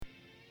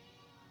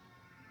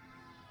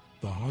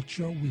the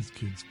Hotshot Whiz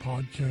Kids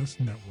Podcast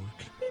Network.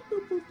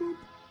 Boop, boop, boop.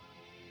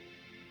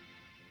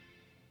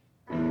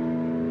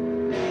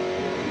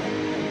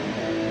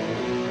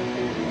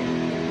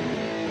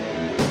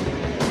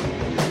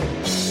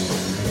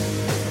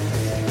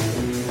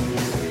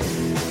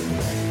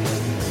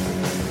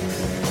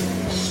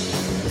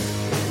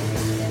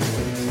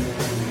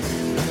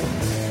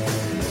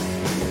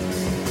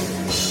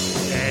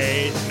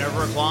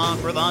 O'clock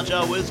for the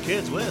Hotshot Whiz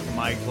Kids with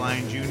Mike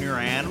Klein Jr.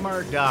 and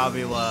Mark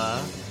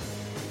Davila.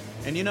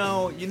 And you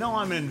know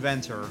I'm an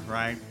inventor,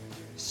 right?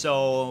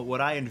 So what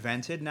I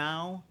invented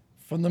now...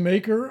 From the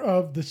maker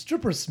of the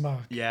stripper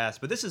smock. Yes,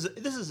 but this is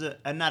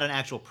not an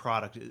actual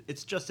product.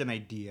 It's just an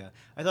idea.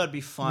 I thought it'd be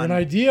fun. You're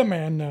an idea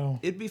man now.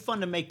 It'd be fun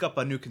to make up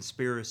a new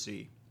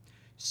conspiracy.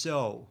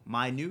 So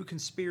my new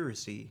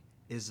conspiracy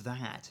is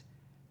that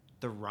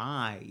the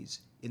rise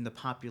in the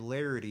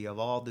popularity of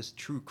all this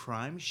true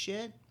crime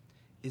shit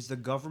is the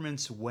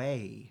government's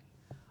way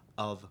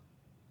of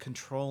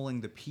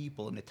controlling the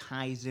people, and it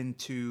ties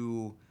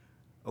into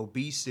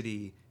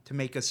obesity to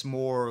make us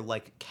more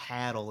like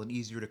cattle and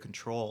easier to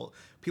control.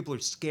 People are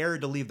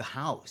scared to leave the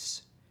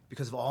house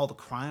because of all the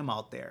crime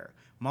out there.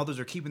 Mothers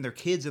are keeping their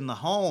kids in the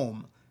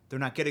home. They're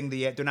not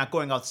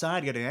going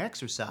outside getting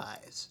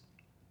exercise.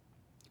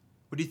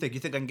 What do you think? You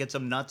think I can get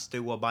some nuts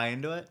to buy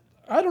into it?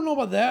 I don't know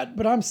about that,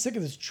 but I'm sick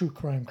of this true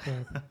crime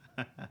crap.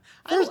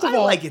 I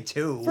like it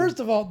too. First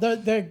of all,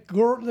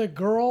 the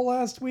girl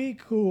last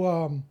week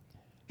who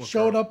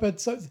showed up at,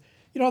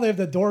 they have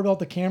the doorbell with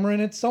the camera in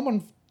it.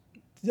 Someone,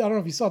 I don't know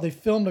if you saw, they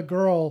filmed a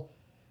girl.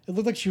 It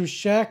looked like she was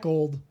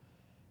shackled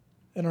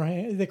in her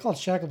hand. They call it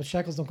shackle, but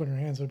shackles don't go in her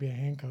hands, so it'd be a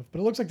handcuff. But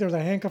it looks like there was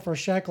a handcuff or a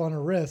shackle on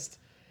her wrist,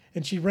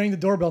 and she rang the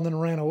doorbell and then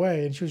ran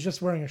away, and she was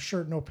just wearing a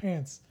shirt, no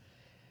pants.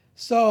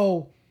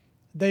 So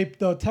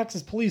the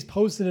Texas police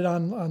posted it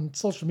on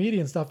social media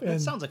and stuff.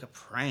 That sounds like a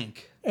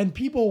prank. And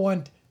people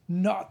went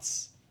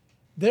nuts.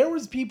 There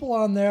was people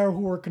on there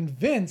who were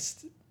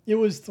convinced it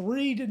was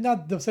three,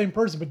 not the same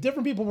person, but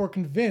different people were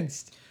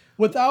convinced,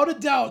 without a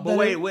doubt, that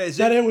it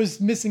was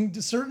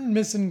certain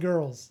missing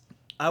girls.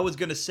 I was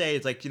gonna say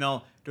it's like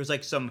there's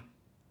like some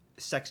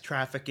sex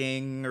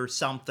trafficking or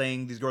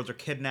something. These girls are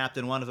kidnapped,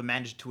 and one of them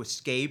managed to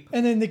escape.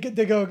 And then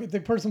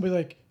the person will be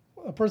like,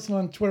 a person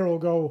on Twitter will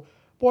go,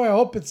 "Boy, I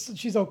hope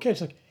she's okay."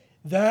 She's like,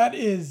 "That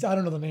is," I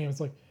don't know the name. It's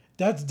like,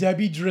 "That's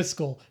Debbie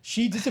Driscoll.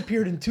 She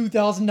disappeared in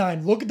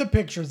 2009. Look at the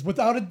pictures.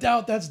 Without a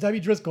doubt, that's Debbie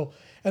Driscoll."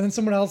 And then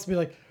someone else will be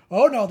like,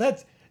 "Oh no,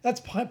 that's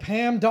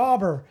Pam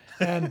Dauber."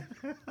 And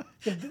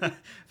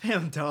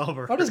Pam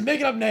Dauber. I'm just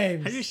making up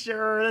names. Are you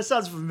sure? That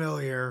sounds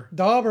familiar.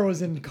 Dauber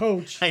was in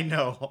Coach. I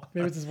know.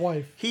 Maybe it's his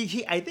wife.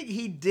 I think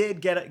he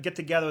did get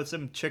together with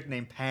some chick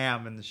named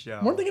Pam in the show.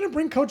 Weren't they going to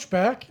bring Coach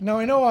back? Now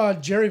I know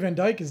Jerry Van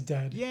Dyke is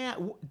dead. Yeah,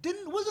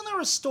 wasn't there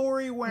a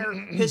story where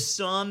his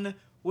son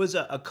was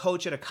a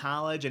coach at a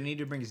college and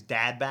needed to bring his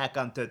dad back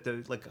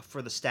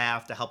for the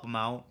staff to help him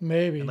out?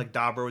 Maybe. And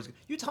Dauber was...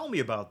 You told me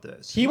about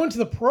this. He went to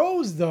the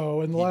pros,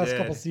 though, in the last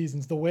couple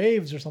seasons. The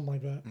Waves or something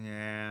like that.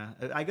 Yeah.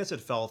 I guess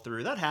it fell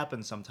through. That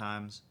happens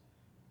sometimes.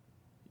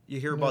 You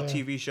hear about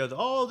TV shows.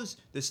 Oh, this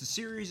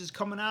series is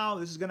coming out.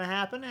 This is going to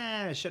happen.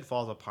 Shit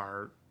falls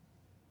apart.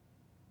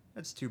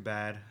 That's too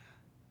bad.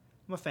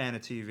 I'm a fan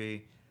of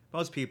TV.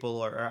 Most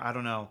people are, I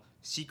don't know,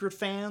 secret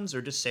fans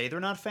or just say they're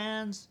not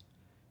fans.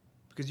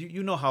 Because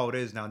you know how it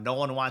is now. No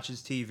one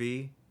watches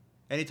TV.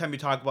 Anytime you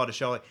talk about a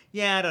show, like,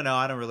 I don't know.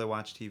 I don't really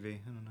watch TV. I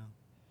don't know.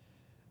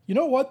 You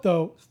know what,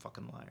 though?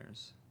 Fucking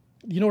liars.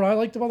 You know what I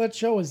liked about that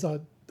show is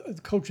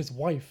Coach's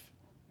wife.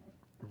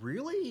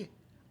 Really?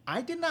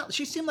 I did not.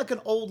 She seemed like an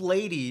old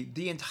lady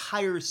the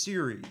entire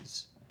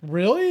series.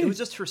 Really? It was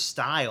just her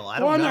style. I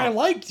don't know. I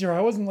liked her. I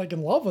wasn't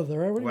in love with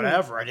her.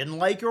 Whatever. I didn't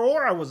like her,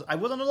 or I wasn't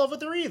in love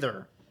with her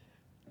either.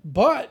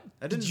 But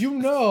did you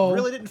know?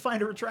 Really didn't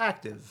find her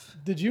attractive.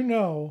 Did you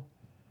know?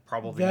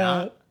 Probably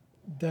not.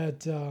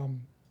 Hold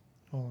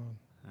on.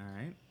 All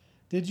right.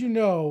 Did you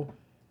know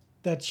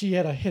that she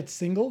had a hit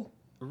single?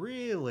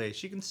 Really?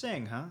 She can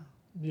sing, huh?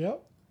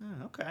 Yep.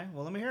 Oh, okay.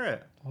 Well, let me hear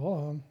it. Hold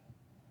on.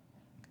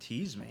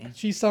 Tease me.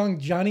 She sung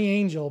Johnny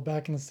Angel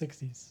back in the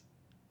 60s.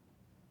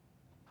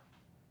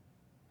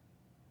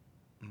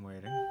 I'm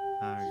waiting.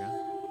 There we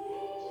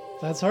go.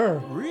 That's her.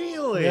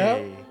 Really?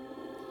 Yep.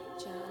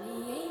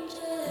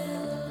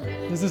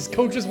 This is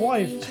Coach's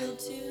wife.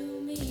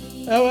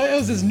 Oh, it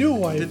was his new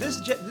wife.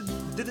 Is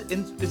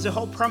the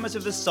whole premise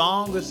of this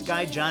song this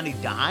guy Johnny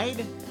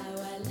died?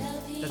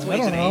 That's why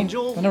he's an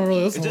angel? I never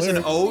really listened to Is this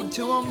an lyrics. ode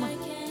to him?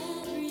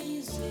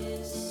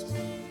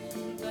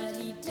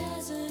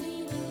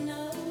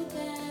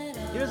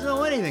 He doesn't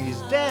know anything.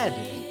 He's dead.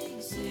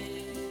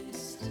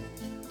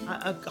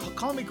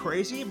 Call me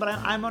crazy, but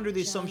I'm under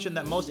the assumption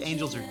that most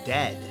angels are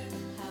dead.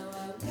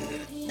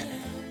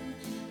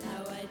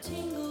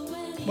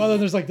 Well, then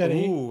there's like that.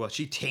 Ooh,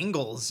 she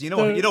tingles. You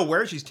know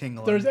where she's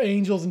tingling. There's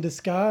angels in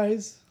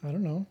disguise. I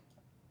don't know.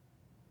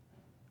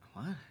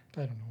 What? I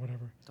don't know.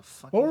 Whatever. The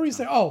fuck? What were we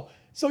saying? Oh,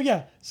 so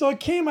yeah. So it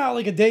came out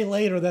like a day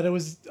later that it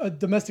was a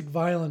domestic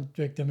violence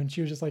victim, and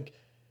she was just like,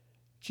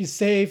 she's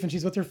safe and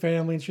she's with her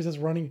family and she's just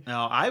running.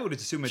 No, I would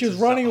assume it's She was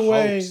just running a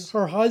away. hoax.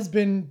 Her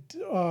husband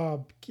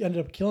ended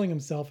up killing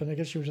himself, and I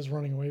guess she was just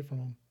running away from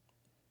him.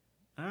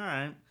 All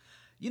right.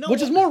 You know,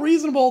 Which is more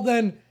reasonable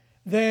than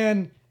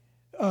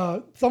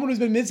someone who's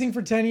been missing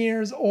for 10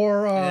 years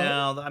or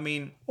I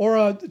mean,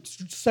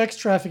 sex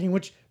trafficking.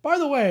 Which, by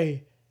the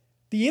way,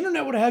 the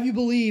internet would have you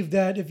believe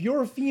that if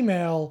you're a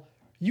female,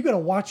 you got to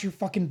watch your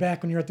fucking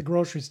back when you're at the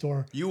grocery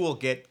store. you will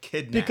get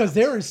kidnapped. Because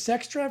there are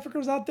sex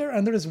traffickers out there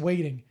and they're just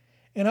waiting.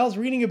 And I was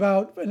reading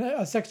about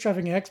a sex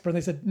trafficking expert and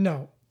they said,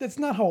 no, that's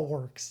not how it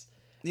works.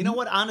 You know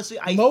what? Honestly,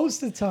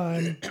 Most of the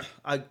time...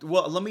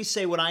 well, let me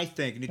say what I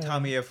think, and you tell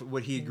me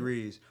what he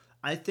agrees.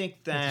 I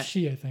think that... It's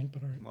she, I think,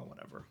 but all right. Well,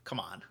 whatever. Come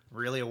on.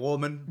 Really, a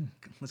woman?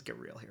 Let's get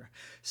real here.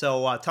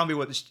 So tell me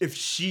if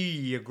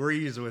she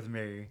agrees with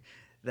me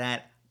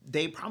that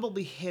they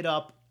probably hit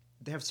up...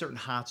 They have certain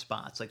hot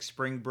spots like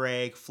spring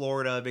break,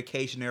 Florida,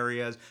 vacation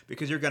areas,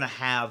 because you're going to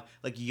have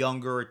like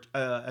younger,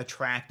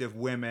 attractive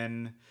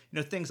women,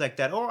 things like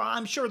that. Or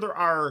I'm sure there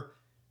are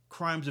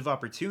crimes of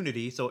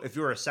opportunity. So if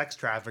you're a sex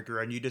trafficker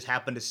and you just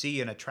happen to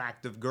see an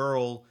attractive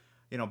girl,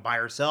 by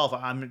herself,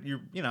 you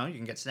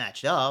can get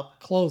snatched up.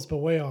 Close, but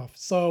way off.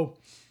 So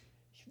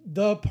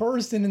the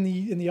person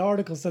in the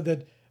article said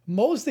that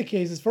most of the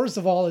cases, first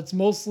of all, it's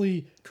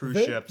mostly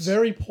Cruise ships.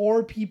 Very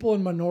poor people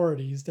and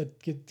minorities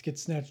that get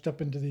snatched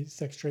up into the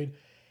sex trade.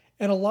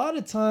 And a lot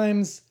of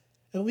times,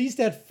 at least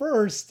at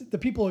first, the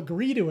people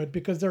agree to it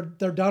because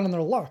they're down on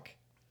their luck.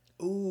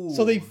 Ooh.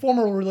 So they form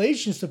a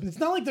relationship. It's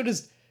not like they're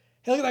just,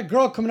 hey, look at that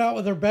girl coming out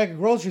with her bag of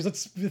groceries.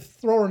 Let's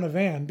throw her in a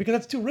van, because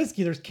that's too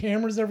risky. There's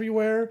cameras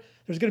everywhere.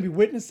 There's going to be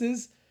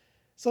witnesses.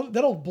 So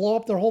that'll blow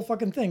up their whole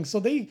fucking thing. So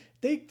they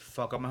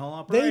fuck up my whole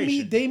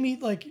operation. They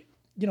meet like,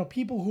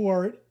 people who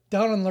are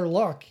down on their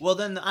luck. Well,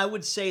 then I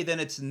would say then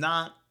it's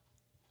not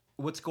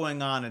what's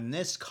going on in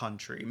this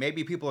country.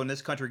 Maybe people in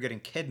this country are getting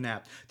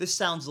kidnapped. This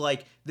sounds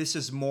like this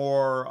is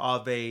more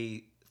of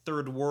a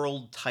third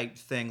world type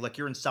thing. Like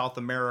you're in South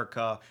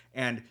America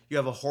and you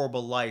have a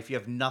horrible life. You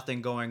have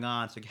nothing going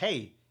on. It's like,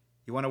 hey,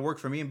 you want to work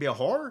for me and be a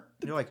whore?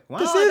 And you're like,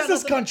 well, this is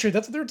this country.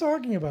 That's what they're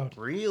talking about.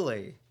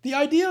 Really? The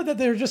idea that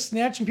they're just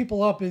snatching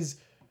people up is,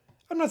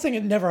 I'm not saying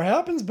it never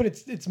happens, but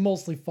it's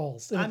mostly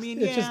false. And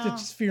it's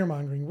just fear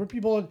mongering where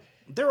people.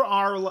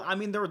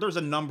 There's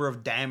a number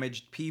of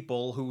damaged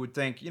people who would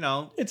think, being a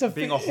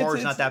whore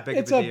is not that big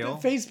of a deal.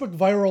 It's a Facebook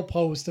viral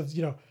post of,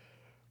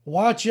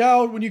 watch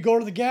out when you go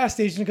to the gas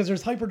station because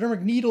there's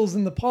hypodermic needles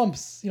in the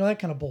pumps, that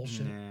kind of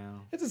bullshit. Yeah.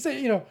 It's the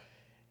same,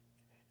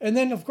 and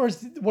then of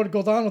course what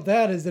goes on with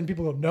that is then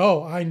people go,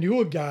 no, I knew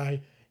a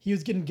guy, he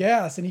was getting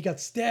gas and he got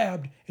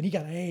stabbed and he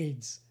got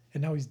AIDS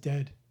and now he's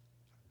dead.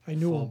 I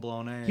knew him.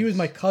 Full-blown AIDS. He was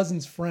my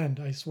cousin's friend,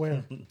 I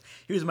swear.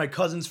 He was my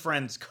cousin's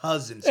friend's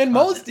cousin's And cousin.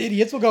 most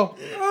idiots will go,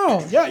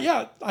 oh,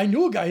 yeah, I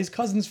knew a guy, his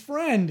cousin's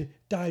friend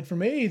died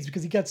from AIDS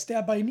because he got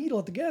stabbed by a needle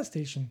at the gas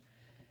station.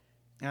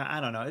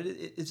 I don't know.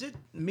 Is it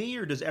me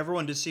or does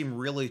everyone just seem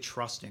really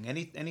trusting?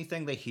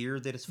 Anything they hear,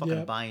 they just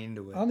fucking buy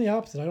into it. I'm the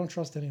opposite. I don't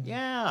trust anything.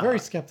 Yeah. Very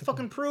skeptical.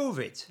 Fucking prove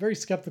it. Very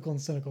skeptical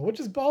and cynical, which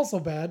is also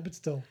bad, but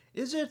still.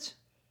 Is it?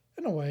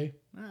 In a way.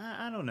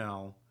 I don't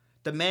know.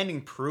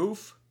 Demanding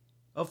proof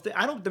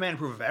I don't demand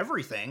proof of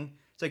everything.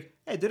 It's like,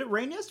 hey, did it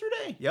rain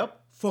yesterday? Yep.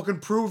 Fucking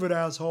prove it,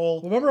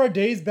 asshole. Remember our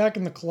days back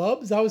in the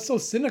clubs? I was so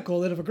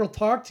cynical that if a girl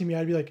talked to me,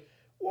 I'd be like,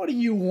 what do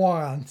you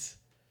want?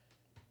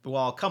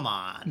 Well, come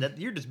on.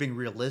 You're just being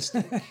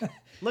realistic.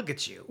 Look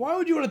at you. Why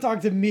would you want to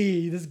talk to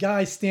me, this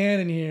guy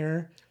standing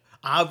here?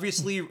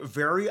 Obviously,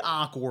 very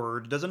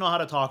awkward. Doesn't know how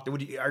to talk. Do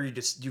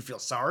you feel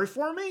sorry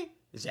for me?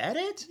 Is that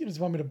it? You just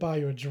want me to buy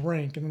you a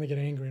drink, and then they get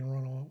angry and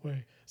run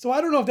away. So I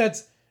don't know if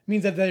that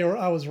means that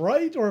I was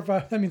right, or if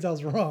that means I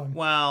was wrong.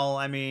 Well,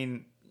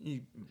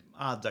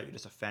 odds are you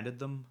just offended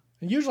them.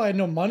 And usually I had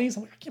no money,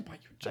 so I'm like, I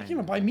can't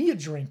even buy me a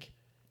drink.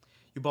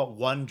 You bought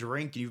one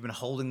drink, and you've been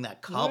holding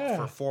that cup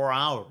for 4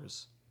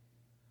 hours.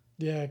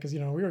 Yeah, because, we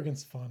were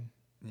against fun.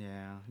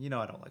 Yeah, I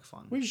don't like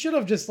fun. We should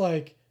have just,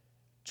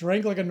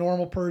 drank like a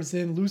normal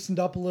person, loosened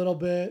up a little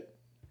bit,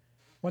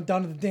 went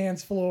down to the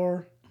dance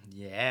floor.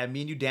 Yeah,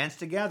 me and you dance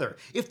together.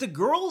 If the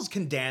girls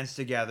can dance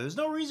together, there's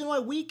no reason why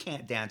we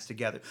can't dance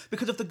together.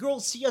 Because if the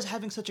girls see us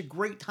having such a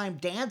great time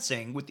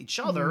dancing with each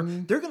other,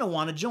 they're going to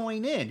want to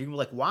join in. You're going to be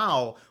like,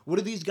 wow, what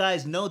do these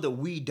guys know that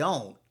we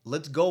don't?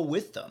 Let's go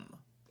with them.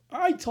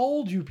 I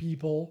told you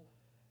people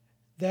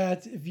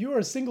that if you're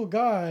a single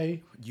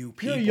guy...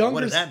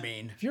 What does that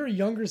mean? If you're a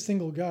younger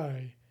single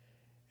guy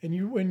and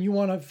you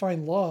want to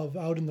find love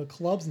out in the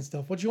clubs and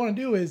stuff, what you want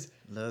to do is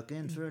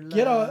looking for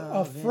get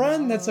a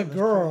friend that's a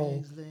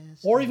girl,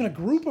 or even a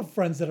group of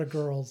friends that are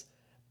girls,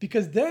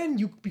 because then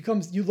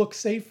you look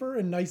safer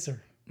and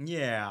nicer.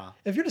 Yeah.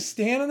 If you're just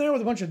standing there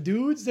with a bunch of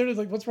dudes, they're just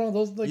like, what's wrong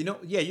with those?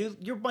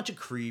 You're a bunch of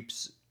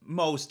creeps.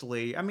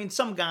 Mostly.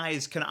 Some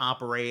guys can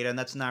operate, and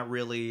that's not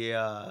really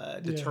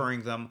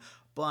deterring them.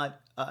 But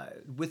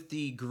with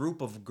the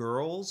group of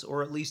girls,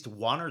 or at least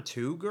one or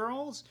two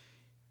girls,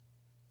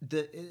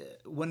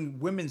 when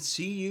women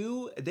see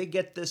you, they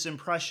get this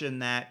impression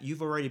that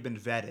you've already been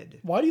vetted.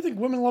 Why do you think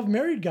women love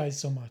married guys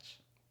so much?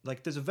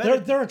 Like there's a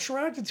they're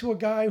attracted to a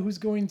guy who's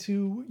going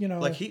to, you know,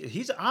 like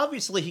he's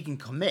obviously he can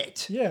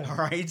commit. Yeah. All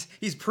right.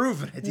 He's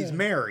proven it. Yeah. He's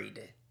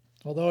married.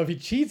 Although if he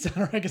cheats on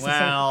her, I guess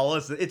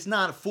listen, it's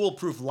not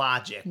foolproof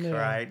logic,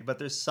 right? But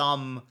there's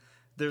some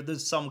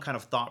kind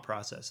of thought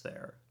process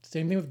there.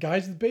 Same thing with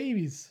guys with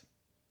babies.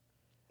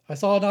 I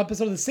saw an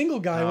episode of The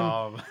Single Guy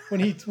when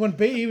he was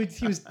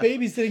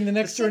babysitting the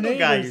next door neighbor.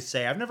 Guy, you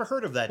say? I've never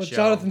heard of that with show.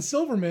 Jonathan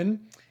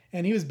Silverman,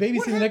 and he was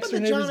babysitting the next door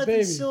neighbor's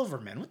baby.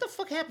 Silverman? What the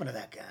fuck happened to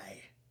that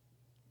guy?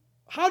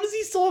 How does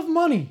he still have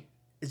money?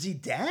 Is he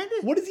dead?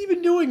 What has he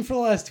been doing for the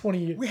last 20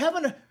 years? We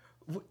haven't.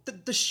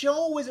 The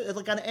show was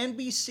like on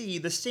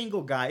NBC, The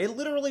Single Guy. It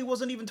literally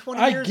wasn't even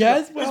 20 years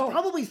ago. It was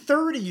probably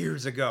 30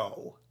 years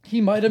ago.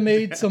 He might have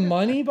made some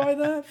money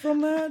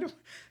from that.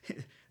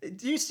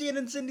 Do you see it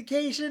in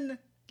syndication?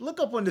 Look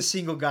up when The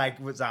Single Guy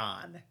was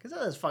on. Because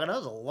that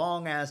was a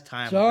long ass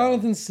time ago.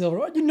 Jonathan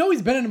Silver. You know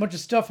he's been in a bunch of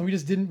stuff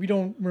and we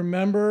don't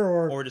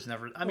remember or just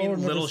never. I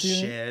mean, little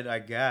shit, I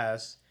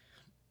guess.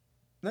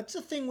 That's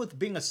the thing with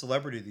being a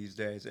celebrity these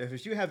days.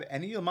 If you have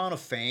any amount of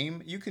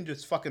fame, you can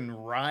just fucking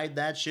ride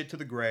that shit to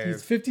the grave.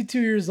 He's 52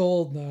 years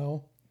old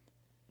now.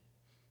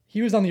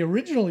 He was on the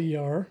original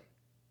ER.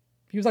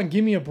 He was on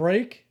Give Me a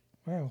Break.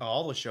 Wow.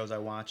 All the shows I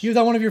watched. He was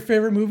on one of your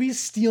favorite movies,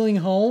 Stealing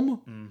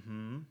Home.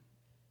 Mm-hmm.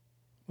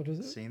 What was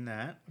it? Seen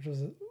that. Which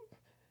was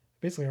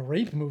basically a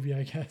rape movie,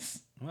 I guess.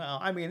 Well,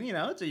 I mean, you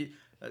know,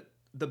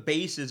 the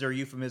bases are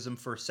euphemism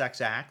for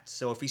sex acts.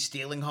 So if he's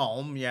stealing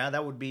home, yeah,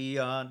 that would be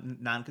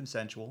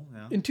non-consensual.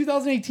 Yeah. In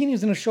 2018, he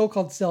was in a show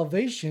called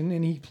Salvation,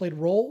 and he played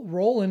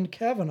Roland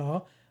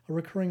Kavanaugh, a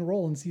recurring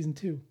role in season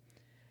 2.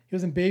 He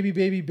was in Baby,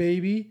 Baby,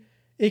 Baby,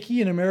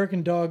 Icky, and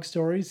American Dog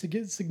Story,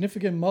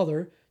 Significant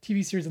Mother,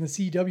 TV series on the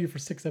CW for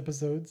 6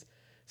 episodes.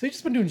 So he's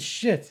just been doing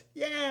shit.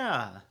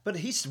 Yeah, but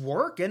he's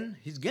working.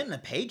 He's getting a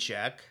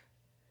paycheck.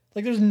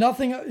 Like there's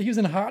nothing. He was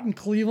in Hot in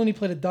Cleveland. He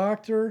played a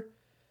doctor.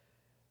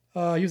 He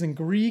was in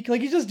Greek.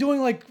 Like he's just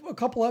doing like a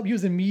couple. He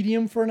was in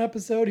Medium for an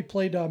episode. He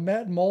played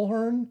Matt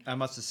Mulhern. I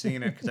must have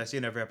seen it because I've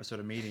seen every episode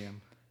of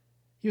Medium.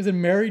 He was in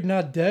Married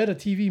Not Dead, a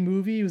TV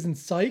movie. He was in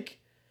Psych.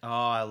 Oh,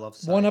 I love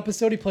Psych. One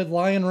episode he played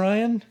Lion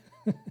Ryan.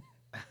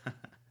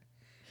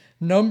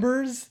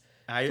 Numbers.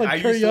 I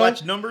used to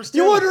watch Numbers too.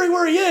 You're wondering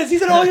where he is.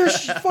 He's in all your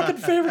fucking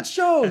favorite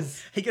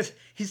shows.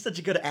 He's such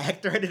a good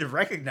actor. I didn't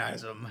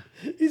recognize him.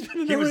 He's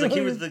been in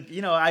he was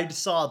the I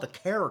saw the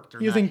character.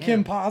 He was in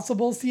Kim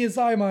Possible,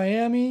 CSI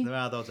Miami.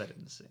 No, those I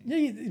didn't see.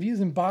 Yeah, he was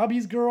in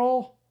Bobby's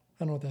Girl.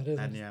 I don't know what that is.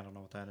 I don't know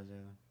what that is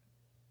either.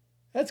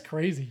 That's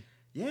crazy.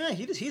 Yeah,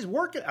 he's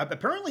working.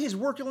 Apparently, he's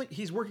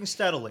working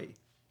steadily.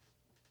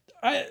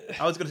 I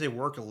was gonna say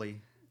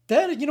workily.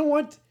 That you know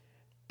what.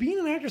 Being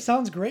an actor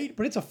sounds great,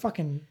 but it's a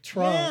fucking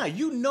trial. Yeah,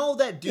 you know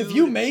that dude. If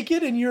you make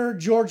it and you're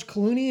George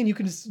Clooney and you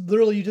can just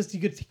literally you get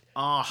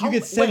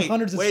sent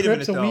hundreds of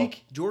scripts a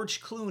week.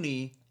 George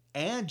Clooney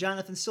and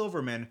Jonathan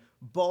Silverman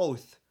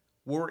both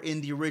were in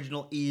the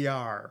original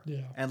ER. Yeah.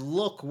 And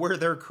look where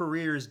their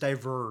careers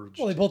diverged.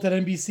 Well, they both had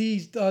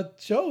NBC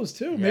shows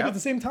too, maybe at the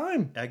same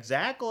time.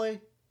 Exactly.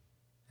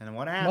 And then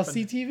what happened? Must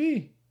see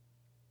TV.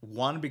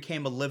 One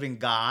became a living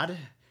god.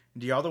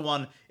 The other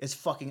one is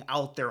fucking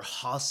out there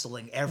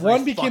hustling every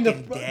fucking day. One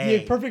became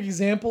the perfect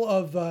example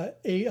of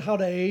how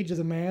to age as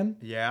a man.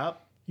 Yeah.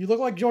 You look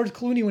like George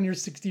Clooney when you're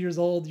 60 years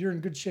old. You're in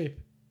good shape.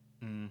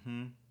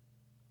 Mm-hmm.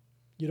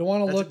 You don't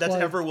want to look That's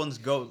everyone's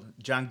goat,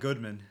 John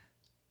Goodman.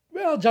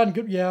 Well, John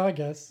Goodman, yeah, I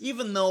guess.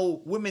 Even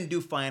though women do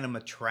find him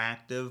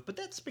attractive, but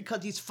that's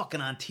because he's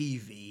fucking on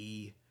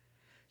TV.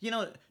 You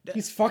know...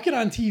 He's fucking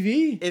on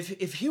TV?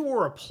 If he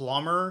were a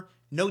plumber,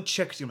 no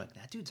chicks are like,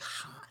 that dude's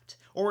hot.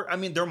 Or, I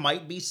mean, there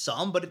might be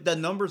some, but the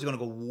numbers are going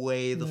to go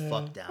way the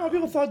fuck down. Well,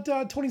 people thought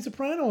Tony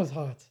Soprano was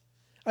hot.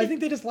 I think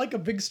they just like a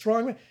big,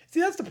 strong man.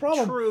 See, that's the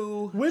problem.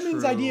 True.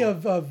 Women's idea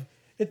of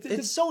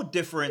it's so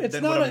different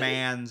than what a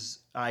man's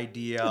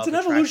idea. It's an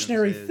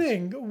evolutionary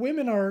thing.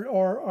 Women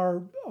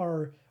are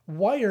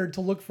wired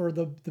to look for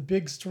the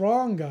big,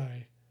 strong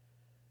guy.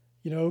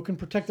 You know, who can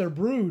protect their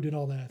brood and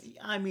all that.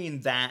 I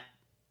mean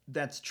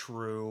that's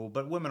true,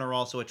 but women are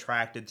also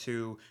attracted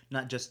to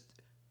not just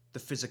the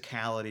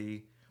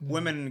physicality.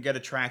 Women get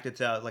attracted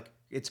to, like,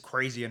 it's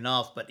crazy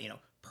enough, but, you know,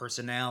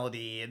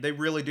 personality. They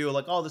really do,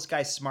 like, oh, this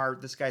guy's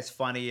smart, this guy's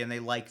funny, and they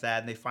like that,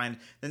 and they find,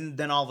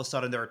 then all of a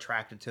sudden they're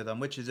attracted to them,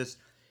 which is just,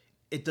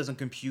 it doesn't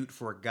compute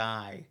for a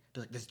guy.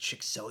 They're like,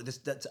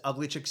 that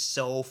ugly chick's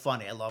so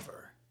funny, I love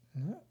her.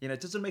 Mm-hmm. You know,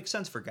 it doesn't make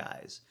sense for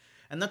guys.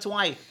 And that's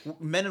why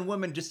men and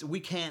women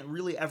we can't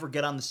really ever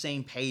get on the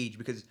same page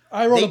because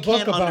they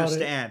can't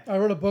understand. I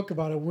wrote a book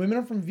about it. Women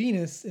are from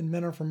Venus and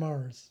men are from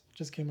Mars. It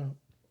just came out.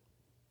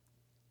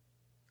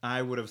 I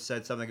would have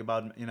said something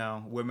about, you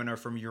know, women are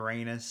from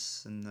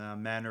Uranus and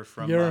men are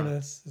from...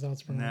 Uranus is how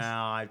it's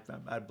pronounced. No,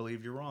 I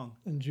believe you're wrong.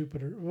 And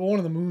Jupiter. One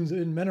of the moons,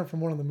 and men are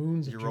from one of the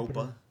moons of Europa.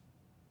 Jupiter.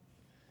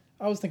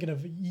 I was thinking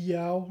of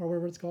Yao, or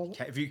whatever it's called.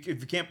 If you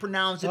can't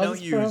pronounce it,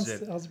 don't use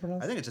it. How's it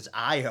pronounced? I think it's just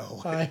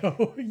Io.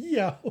 Io.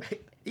 Yao.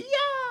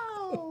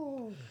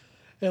 Yao!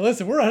 Hey,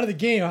 listen, we're ahead of the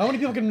game. How many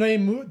people can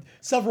name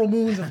several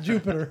moons of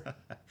Jupiter?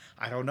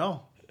 I don't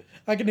know.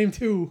 I can name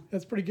 2.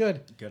 That's pretty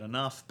good. Good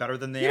enough. Better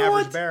than the You know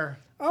average what? bear.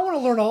 I want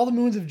to learn all the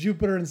moons of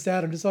Jupiter and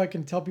Saturn just so I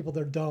can tell people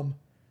they're dumb.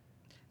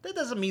 That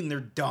doesn't mean they're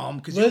dumb.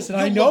 Cause Listen,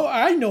 I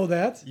know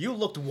that. You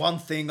looked one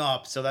thing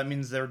up, so that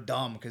means they're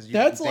dumb because they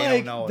That's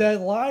don't know like it.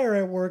 that liar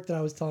at work that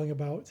I was telling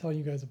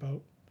you guys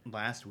about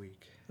Last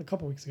week. a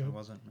couple weeks ago. It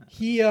wasn't.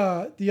 He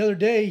the other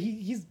day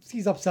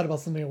he's upset about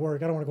something at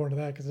work. I don't want to go into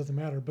that because it doesn't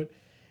matter. But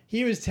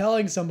he was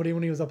telling somebody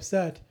when he was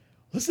upset,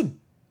 listen,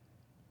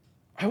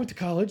 I went to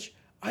college.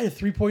 I had a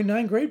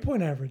 3.9 grade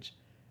point average.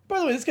 By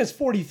the way, this guy's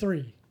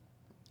 43.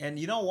 And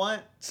you know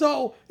what?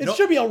 So it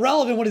should be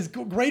irrelevant what his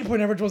grade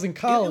point average was in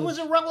college. It was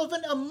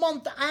irrelevant a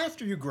month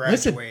after you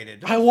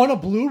graduated. Listen, I won a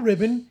blue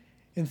ribbon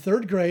in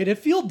 3rd grade at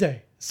field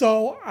day.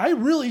 So I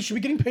really should be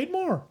getting paid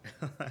more.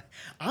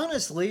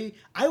 Honestly,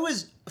 I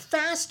was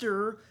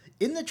faster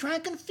in the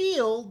track and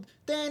field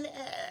than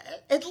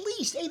at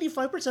least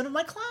 85% of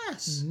my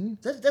class.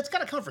 Mm-hmm. That's got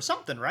to count for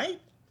something, right?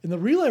 In the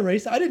relay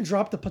race, I didn't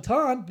drop the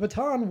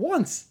baton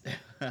once.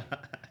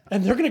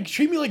 And they're going to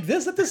treat me like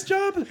this at this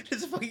job?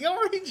 It's fucking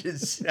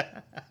oranges.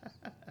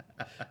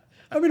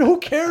 I mean, who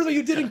cares what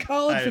you did in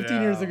college 15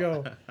 know. years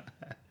ago?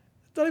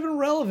 It's not even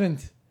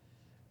relevant.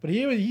 But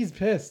he's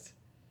pissed.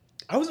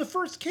 I was the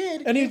first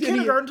kid And he, in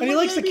kindergarten and he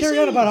likes to carry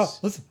on about how,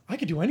 listen, I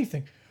could do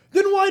anything.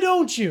 Then why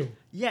don't you?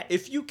 Yeah,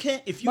 if you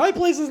can't... My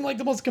place isn't like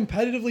the most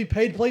competitively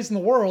paid place in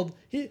the world.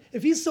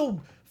 If he's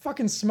so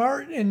fucking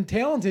smart and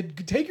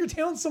talented, take your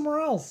talent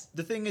somewhere else.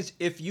 The thing is,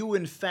 if you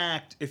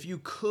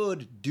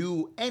could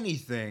do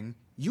anything,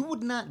 you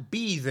would not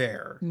be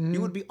there. Mm-hmm.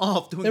 You would be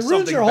off doing It something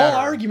ruins your better.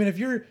 whole argument if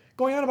you're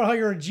going on about how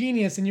you're a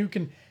genius and you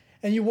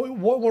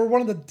were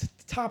one of the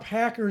top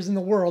hackers in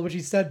the world, which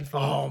he said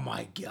before. Oh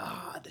my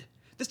god.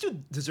 This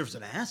dude deserves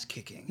an ass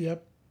kicking.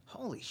 Yep.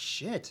 Holy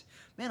shit.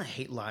 Man, I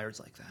hate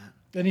liars like that.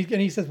 And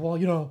he says, well,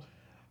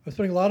 I'm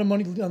spending a lot of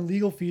money on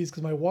legal fees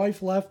because my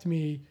wife left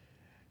me.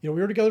 We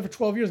were together for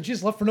 12 years and she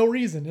just left for no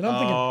reason. And I'm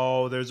thinking,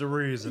 oh, there's a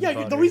reason. yeah,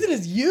 buddy. the reason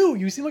is you.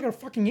 You seem like a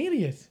fucking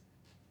idiot.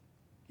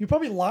 You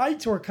probably lied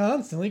to her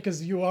constantly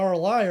because you are a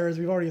liar, as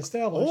we've already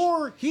established.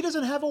 Or he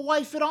doesn't have a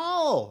wife at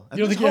all. You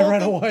don't think he ever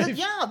had a wife?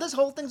 Yeah, this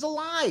whole thing's a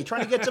lie.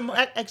 Trying to get some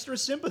extra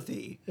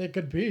sympathy. It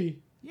could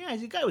be. Yeah,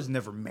 the guy was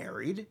never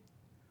married.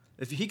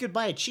 If he could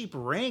buy a cheap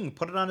ring,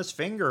 put it on his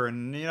finger,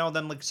 and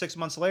then like 6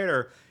 months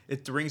later,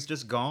 the ring's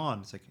just gone.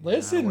 It's like,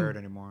 Listen, I don't wear it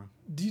anymore.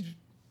 Do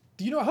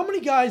you know how many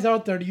guys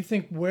out there do you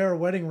think wear a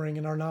wedding ring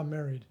and are not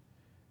married?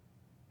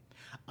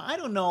 I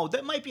don't know.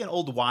 That might be an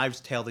old wives'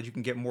 tale that you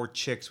can get more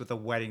chicks with a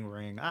wedding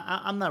ring.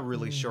 I'm not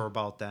really sure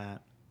about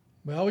that.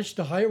 Well, we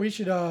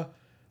should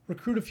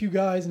recruit a few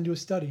guys and do a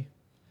study.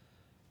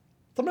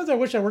 Sometimes I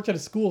wish I worked at a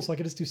school so I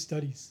could just do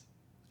studies.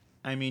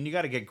 I mean, you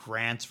got to get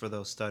grants for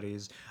those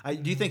studies.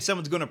 Do you think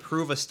someone's going to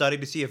prove a study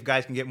to see if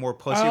guys can get more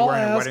pussy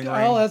wearing a wedding ring?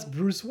 I'll ask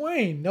Bruce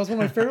Wayne. That was one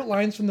of my favorite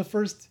lines from the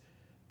first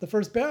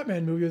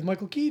Batman movie with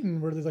Michael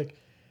Keaton, where they're like,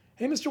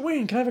 "Hey, Mr.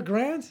 Wayne, can I have a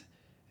grant?"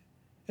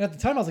 And at the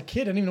time I was a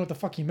kid, I didn't even know what the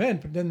fuck he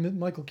meant. But then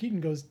Michael Keaton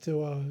goes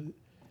to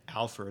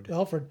Alfred,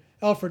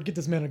 get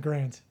this man a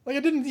grant. Like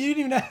you didn't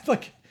even have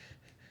like.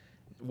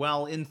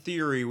 Well, in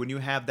theory, when you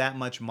have that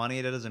much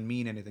money, that doesn't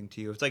mean anything to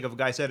you. It's like if a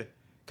guy said,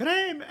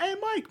 hey,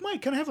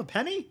 Mike, can I have a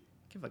penny?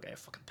 Give a guy a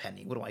fucking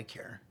penny. What do I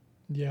care?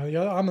 Yeah,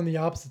 I'm on the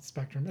opposite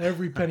spectrum.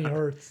 Every penny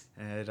hurts.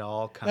 It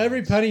all counts.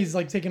 Every penny's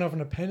like taking off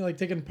a penny, like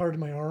taking part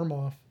of my arm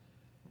off.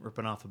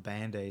 Ripping off a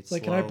Band-Aid.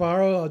 Like, can I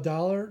borrow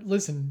 $1?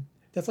 Listen,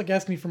 that's like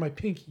asking me for my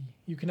pinky.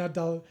 You cannot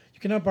borrow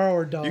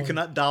 $1. You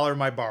cannot dollar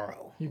my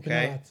borrow. You okay?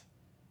 cannot.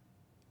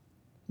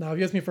 Now, if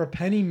you ask me for a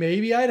penny,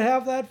 maybe I'd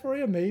have that for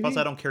you. Maybe. Plus,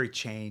 I don't carry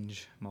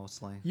change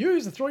mostly. You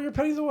used to throw your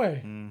pennies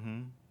away.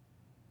 Mm-hmm.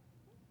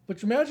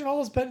 But imagine all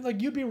those pennies.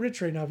 Like, you'd be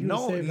rich right now if you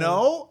would save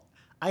No.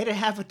 I'd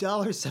have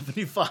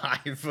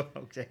 $1.75.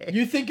 Okay.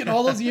 You think in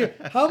all those years,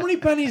 how many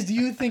pennies do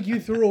you think you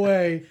threw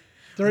away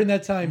during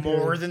that time period?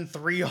 More than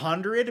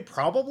 300?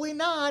 Probably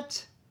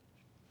not.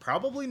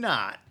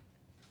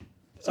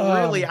 So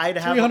really, I'd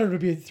have 300 would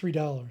be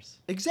 $3.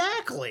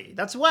 Exactly.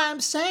 That's why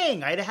I'm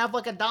saying I'd have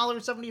like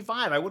 $1.75.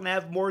 I wouldn't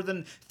have more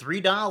than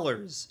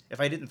 $3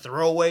 if I didn't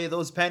throw away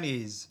those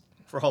pennies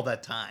for all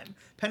that time.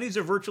 Pennies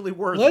are virtually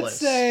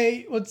worthless.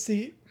 Let's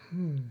see.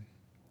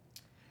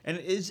 And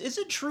is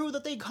it true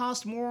that they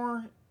cost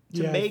more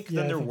to Yeah, make than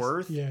I they're think so.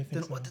 worth? Yeah, I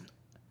think so.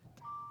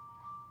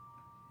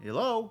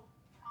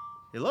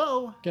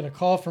 Hello? Get a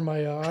call from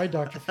my eye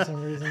doctor for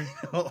some reason.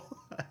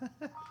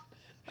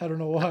 I don't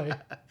know why.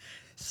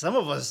 Some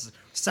of us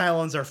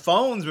silence our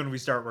phones when we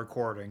start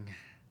recording.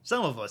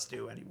 Some of us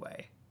do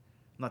anyway.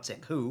 I'm not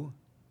saying who.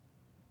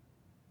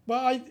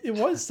 Well, it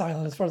was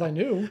silent as far as I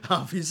knew.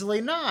 Obviously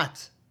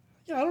not.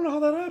 Yeah, I don't know how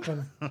that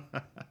happened.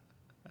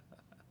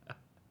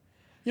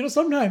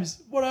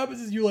 Sometimes what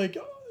happens is you like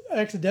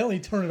accidentally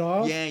turn it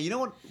off. Yeah, you know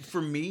what?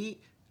 For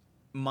me,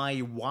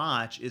 my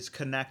watch is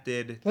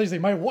connected. Like you say,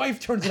 my wife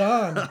turns it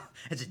on.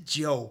 It's a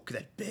joke,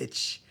 that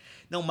bitch.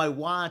 No, my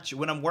watch,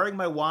 when I'm wearing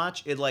my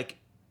watch, it like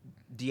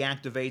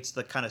deactivates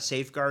the kind of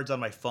safeguards on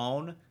my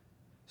phone.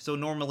 So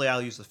normally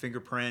I'll use the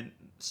fingerprint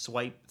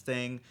swipe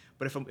thing,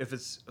 but if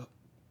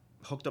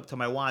hooked up to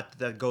my watch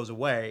that goes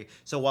away.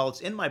 So while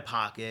it's in my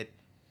pocket,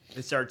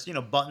 it starts,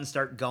 buttons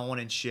start going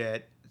and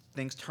shit.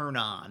 Things turn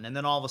on, and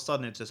then all of a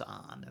sudden it's just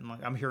on, and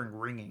I'm hearing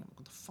ringing.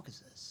 What the fuck is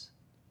this?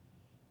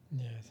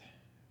 Yeah,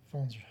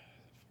 phones are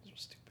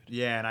stupid.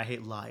 Yeah, and I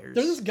hate liars.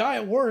 There's this guy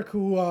at work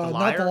who,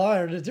 not the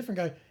liar, a different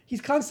guy. He's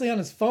constantly on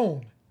his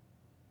phone.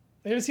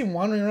 I just see him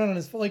wandering around on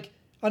his phone. Like,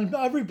 on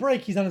every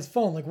break, he's on his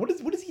phone. Like, what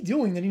is he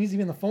doing that he needs to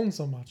be on the phone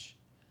so much?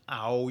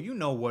 Oh, you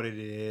know what it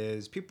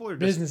is. People are just...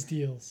 Business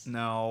deals.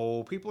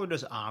 No, people are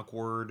just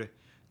awkward.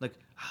 Like,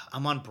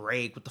 I'm on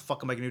break. What the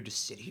fuck am I going to do?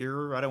 Just sit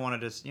here? I don't want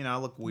to just,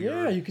 look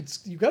weird. Yeah,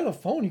 you got a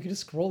phone. You could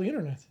just scroll the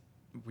internet.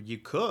 You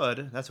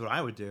could. That's what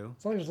I would do.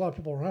 As long as there's a lot of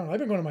people around. I've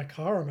been going to my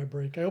car on my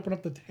break. I open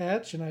up the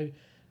hatch and I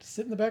just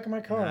sit in the back of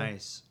my car.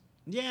 Nice.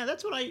 Yeah,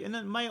 that's what and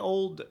then my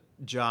old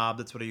job,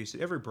 that's what I used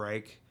to, every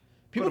break.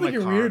 People think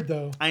you're weird,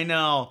 though. I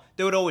know.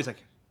 They would always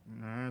like,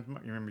 you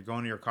remember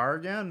going to your car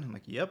again? I'm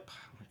like, yep.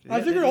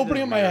 I figure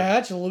opening up my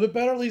hatch a little bit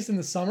better, at least in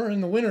the summer.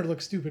 In the winter, it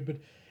looks stupid, but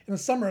in the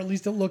summer, at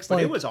least it looks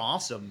like... it was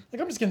awesome.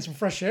 Like, I'm just getting some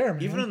fresh air,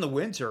 man. Even in the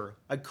winter,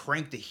 I'd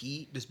crank the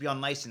heat, just be all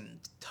nice and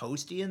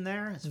toasty in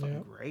there. It's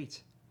fucking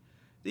great.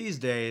 These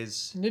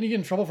days... Didn't you get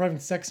in trouble for having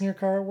sex in your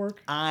car at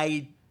work?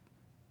 I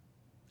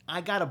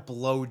got a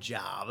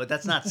blowjob, but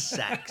that's not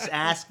sex.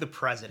 Ask the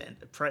president.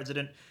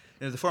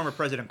 The former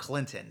President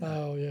Clinton.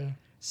 Oh, yeah.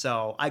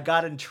 So I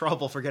got in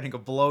trouble for getting a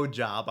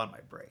blowjob on my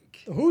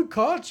break. Who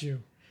caught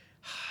you?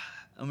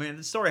 I mean,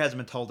 the story hasn't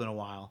been told in a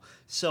while.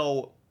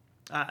 So,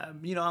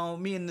 me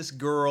and this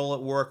girl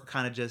at work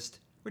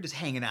we're just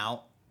hanging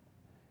out.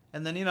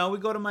 And then, we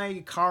go to my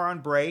car on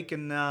break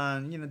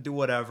and, do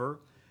whatever.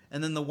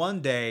 And then the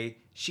one day,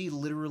 she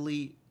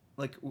literally,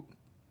 like,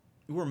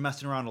 we were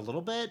messing around a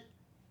little bit.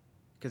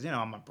 Because,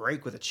 I'm on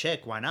break with a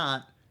chick, why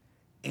not?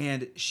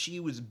 And she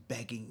was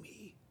begging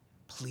me,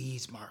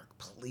 please, Mark,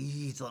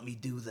 please let me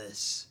do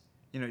this.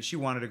 She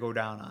wanted to go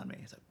down on me.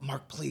 It's like,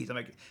 Mark, please. I'm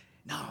like,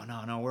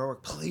 no, we're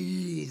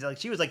please. Like,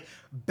 she was like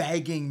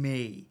begging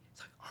me.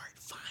 It's like, all right,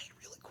 fine,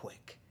 really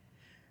quick.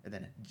 And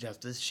then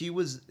just as she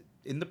was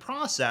in the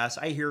process,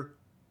 I hear,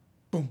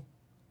 boom,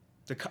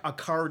 a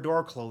car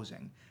door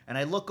closing. And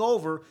I look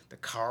over, the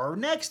car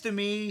next to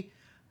me,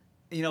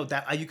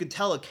 that you could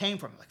tell it came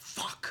from. I'm like,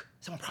 fuck,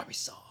 someone probably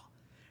saw.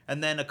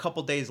 And then a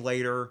couple days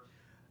later,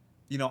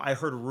 I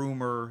heard a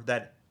rumor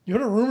that... You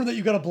heard a rumor that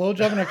you got a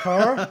blowjob in a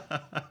car?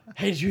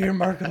 Hey, did you hear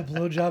Mark got a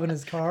blowjob in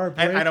his car?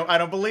 I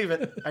don't believe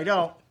it. I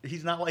don't.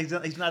 He's not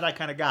that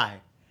kind of guy.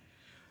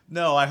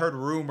 No, I heard a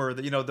rumor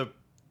that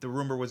the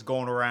rumor was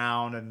going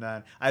around, and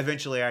I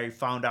eventually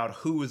found out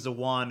who was the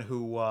one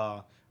who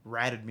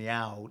ratted me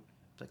out.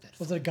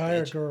 Was it a guy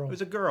or a girl? It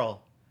was a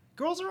girl.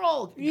 Girls are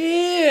all...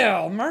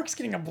 Yeah, Mark's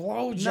getting a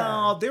blowjob.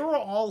 No, they were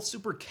all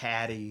super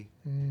catty.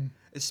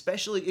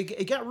 Especially,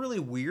 it got really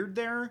weird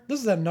there. This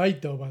is at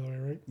night, though, by the way,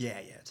 right? Yeah,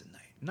 it's at night.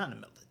 Not in the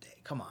middle of the day.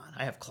 Come on,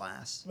 I have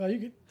class. Well, you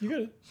get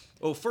it.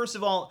 Well, first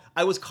of all,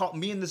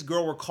 me and this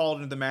girl were called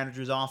into the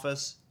manager's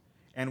office,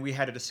 and we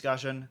had a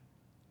discussion,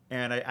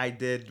 and I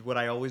did what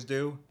I always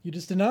do. You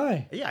just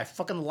deny. Yeah, I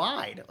fucking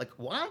lied. Like,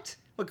 what?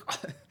 Look,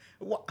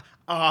 what?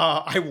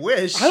 I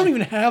wish. I don't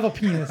even have a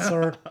penis,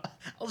 sir.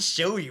 I'll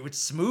show you. It's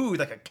smooth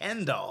like a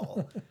Ken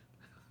doll.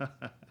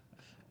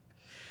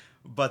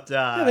 But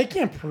yeah, they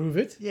can't prove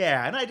it.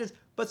 Yeah, and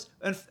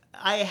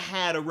I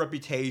had a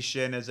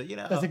reputation as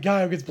as a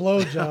guy who gets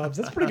blowjobs.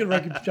 That's a pretty good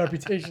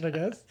reputation, I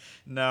guess.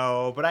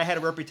 No, but I had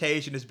a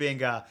reputation as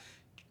being a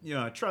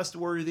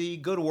trustworthy,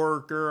 good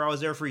worker. I was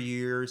there for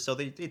years, so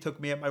they took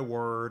me at my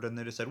word, and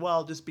they just said,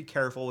 well, just be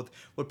careful with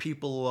what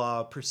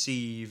people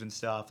perceive and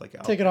stuff.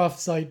 Like, take it off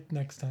site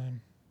next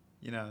time.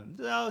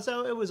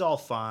 So it was all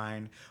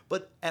fine.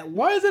 But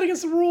why is that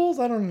against the rules?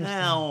 I don't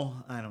understand. No,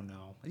 I don't know.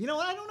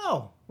 I don't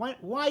know.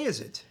 Why is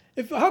it?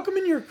 How come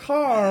in your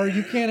car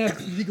you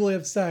can't legally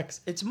have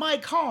sex? It's my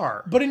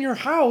car. But in your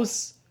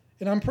house,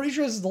 and I'm pretty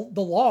sure this is the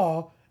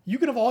law, you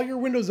can have all your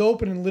windows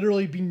open and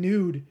literally be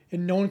nude,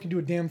 and no one can do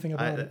a damn thing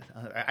about it.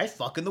 I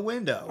fuck in the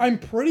window. I'm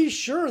pretty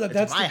sure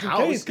that's my the house.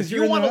 case because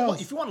you're in the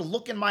house. If you want to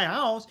look in my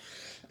house,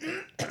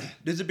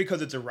 is it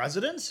because it's a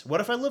residence?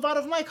 What if I live out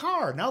of my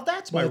car? Now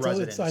that's my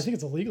residence. I think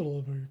it's illegal to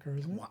live out of your car,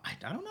 isn't it? Well,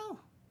 I don't know.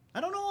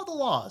 I don't know all the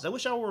laws. I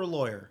wish I were a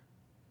lawyer.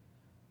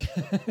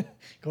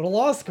 Go to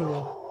law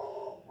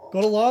school.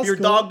 Go to law school. Your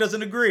dog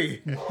doesn't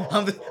agree.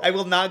 I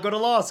will not go to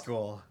law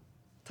school.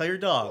 Tell your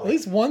dog. At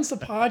least once a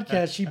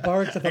podcast, she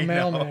barks at the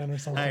mailman or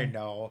something. I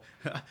know.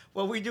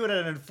 Well, we do it at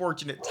an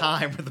unfortunate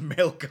time where the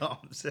mail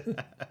comes.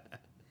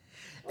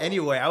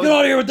 Anyway, Get out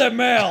of here with that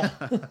mail.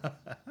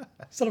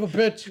 Son of a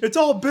bitch. It's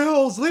all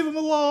bills. Leave him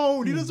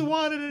alone. He doesn't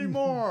want it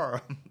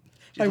anymore.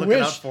 She's looking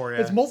wish. out for you.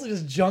 It's mostly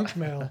just junk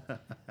mail.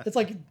 It's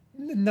like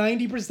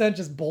 90%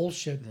 just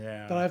bullshit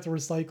that I have to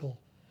recycle.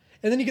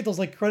 And then you get those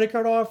like credit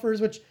card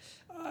offers, which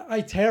I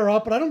tear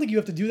up, but I don't think you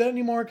have to do that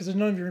anymore because there's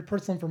none of your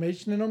personal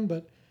information in them.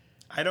 But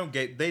I don't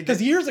get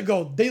because years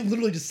ago they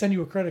literally just send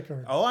you a credit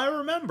card. Oh, I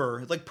remember.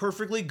 It's like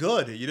perfectly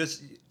good. You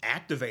just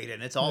activate it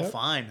and it's all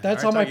fine.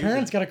 That's how my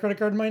parents got a credit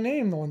card in my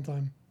name the one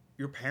time.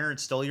 Your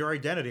parents stole your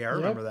identity. I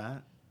remember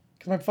that.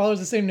 Because my father's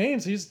the same name,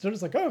 so they're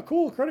just like, oh,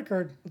 cool, credit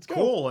card. Let's go.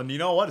 Cool, and you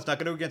know what? It's not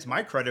going to go against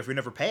my credit if we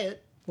never pay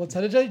it. Let's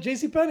head to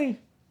JCPenney.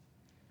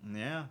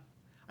 Yeah.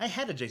 I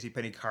had a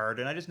JCPenney card,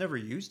 and I just never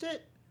used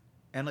it.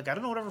 And, like, I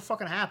don't know whatever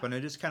fucking happened.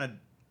 It just kind of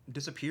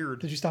disappeared.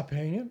 Did you stop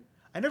paying it?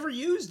 I never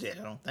used it,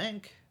 I don't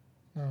think.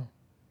 No.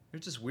 It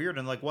was just weird.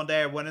 And, like, one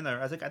day I went in there.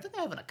 I was like, I think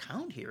I have an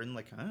account here. And,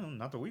 like, I don't know,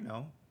 not that we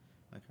know.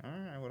 Like, all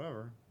right,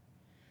 whatever.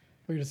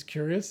 Were you just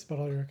curious about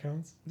all your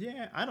accounts?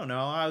 Yeah, I don't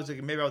know. I was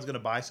like, maybe I was going to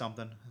buy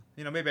something.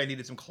 You know, maybe I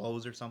needed some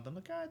clothes or something.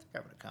 Like, I think I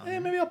have an account. Hey,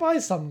 here. maybe I'll buy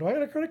something. Do I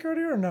got a credit card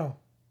here or no?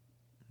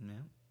 Yeah.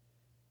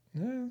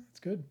 Yeah,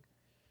 that's good.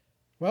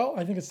 Well,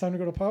 I think it's time to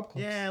go to Pop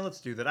Clubs. Yeah, let's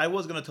do that. I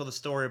was going to tell the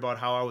story about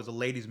how I was a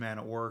ladies' man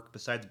at work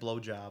besides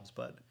blowjobs,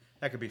 but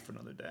that could be for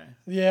another day.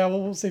 Yeah,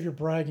 well, we'll save your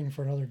bragging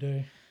for another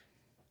day.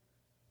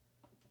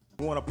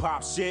 Wanna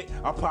pop shit?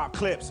 I pop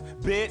clips,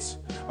 bitch.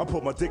 I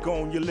put my dick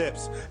on your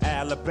lips.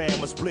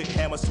 Alabama split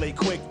hammer slay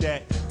quick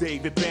that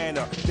David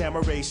Banner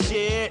Damaray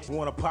shit.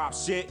 Wanna pop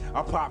shit?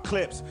 I pop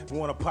clips.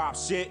 Wanna pop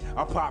shit?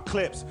 I pop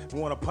clips.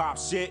 Wanna pop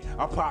shit?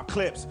 I pop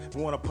clips.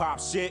 Wanna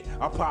pop shit?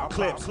 I pop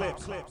clips.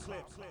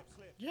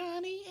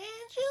 Johnny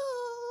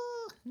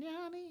Angel,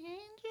 Johnny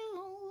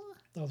Angel.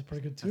 That was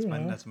pretty good too.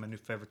 That's my new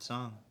favorite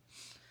song.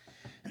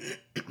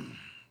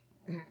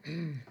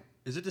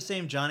 Is it the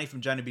same Johnny from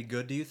Johnny Be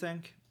Good, do you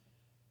think?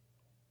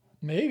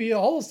 Maybe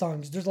all the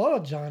songs. There's a lot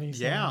of Johnny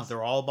songs. Yeah,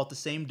 they're all about the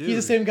same dude. He's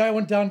the same guy who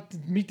went down to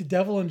meet the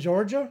devil in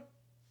Georgia?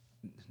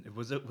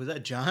 Was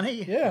that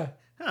Johnny? Yeah.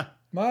 Huh.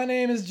 My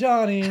name is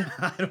Johnny.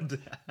 I don't.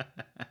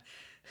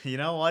 You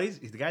know what?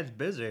 The guy's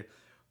busy.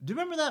 Do you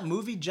remember that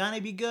movie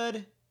Johnny Be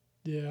Good?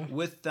 Yeah.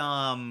 With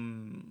the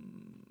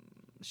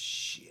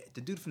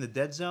dude from the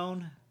Dead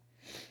Zone.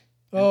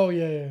 Oh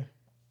yeah.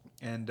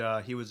 And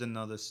he was in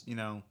this,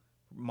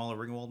 Mahler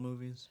Ringwald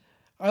movies.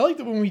 I like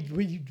that when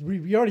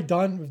we've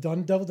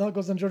done Devil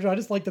Goes on Georgia. I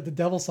just like that the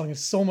Devil song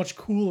is so much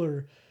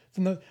cooler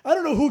than the. I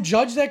don't know who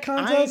judged that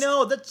contest. I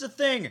know, that's the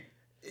thing.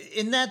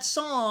 In that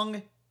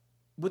song,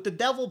 what the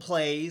devil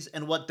plays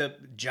and what the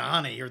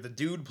Johnny or the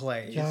dude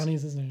plays.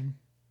 Johnny's his name.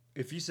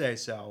 If you say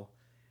so.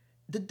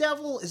 The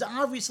devil is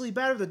obviously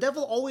better. The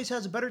devil always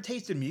has a better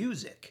taste in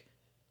music.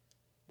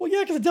 Well,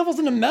 yeah, because the Devil's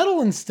into metal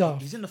and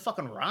stuff. He's into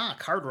fucking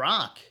hard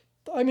rock.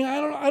 I mean,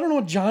 I don't know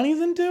what Johnny's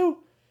into.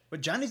 But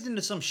Johnny's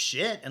into some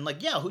shit, and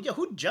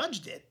who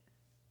judged it?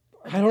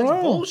 I don't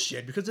know.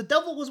 Bullshit, because the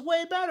devil was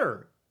way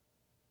better.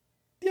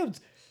 Yeah,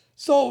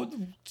 so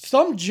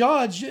some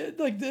judge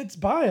it's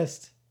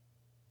biased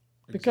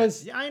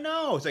because yeah, I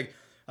know. It's like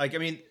I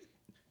mean,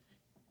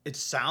 it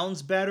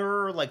sounds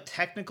better. Like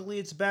technically,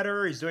 it's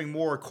better. He's doing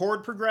more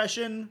chord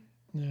progression.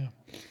 Yeah.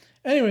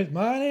 Anyways,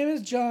 my name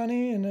is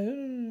Johnny,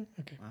 and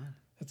okay, What?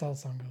 that's how the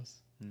song goes.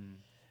 Hmm.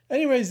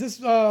 Anyways, this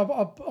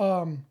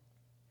What?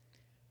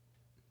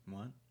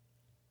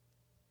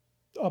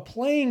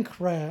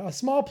 A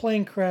small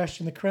plane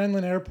crashed in the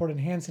Kremlin Airport in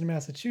Hanson,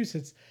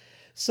 Massachusetts.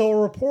 So a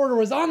reporter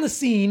was on the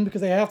scene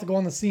because they have to go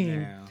on the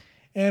scene,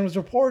 and was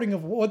reporting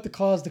of what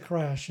caused the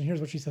crash. And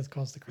here's what she says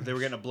caused the crash. They were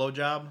getting a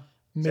blowjob.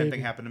 Maybe. Same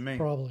thing happened to me.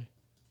 Probably.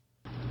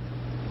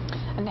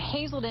 And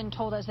Hazelden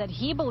told us that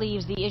he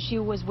believes the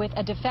issue was with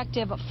a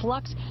defective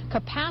flux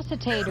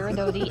capacitor,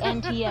 though the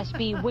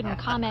NTSB wouldn't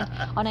comment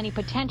on any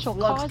potential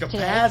Flux cause today.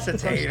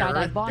 capacitor?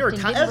 Skydive Boston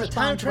didn't that was a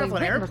respond to a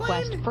time-traveling written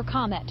airplane? request for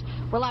comment.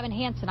 We're live in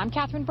Hanson. I'm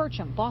Catherine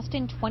Burcham,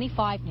 Boston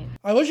 25 News.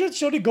 I wish it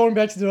showed it going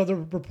back to the other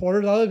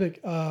reporters. I was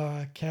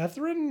like,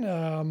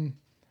 Catherine,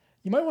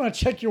 you might want to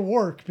check your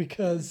work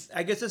because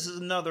I guess this is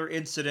another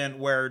incident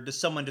where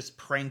someone just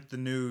pranked the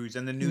news,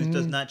 and the news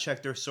does not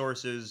check their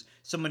sources.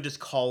 Someone just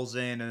calls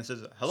in and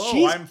says,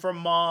 "Hello, I'm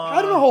from."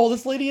 I don't know how old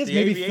this lady is.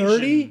 Maybe aviation.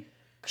 30.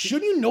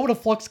 Shouldn't you know what a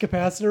flux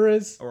capacitor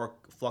is? Or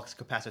a flux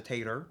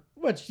capacitor.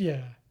 Which,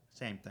 yeah.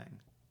 Same thing.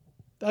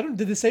 Did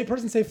the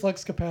person say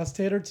flux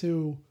capacitor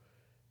to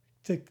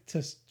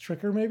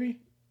trick her?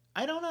 Maybe.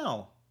 I don't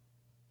know.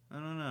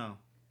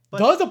 But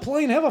Does a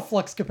plane have a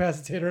flux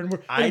capacitor? And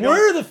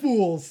we're the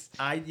fools.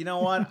 You know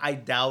what? I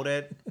doubt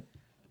it.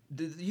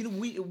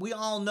 We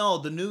all know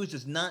the news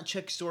does not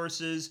check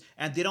sources,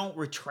 and they don't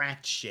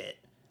retract shit.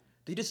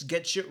 They just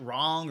get shit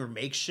wrong or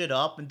make shit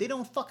up, and they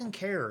don't fucking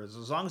care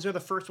as long as they're the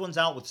first ones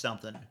out with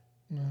something.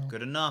 No.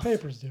 Good enough.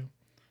 Papers do.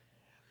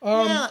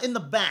 Yeah, in the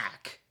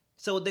back.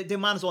 So they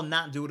might as well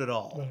not do it at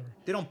all. Whatever.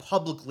 They don't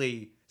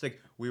publicly. It's like,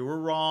 we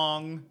were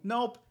wrong.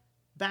 Nope.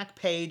 Back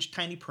page,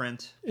 tiny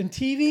print. In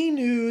TV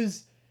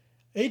news,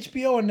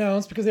 HBO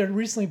announced, because they were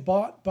recently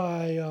bought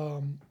by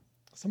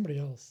somebody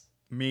else.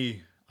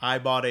 Me. I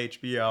bought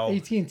HBO.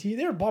 AT&T.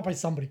 They were bought by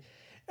somebody.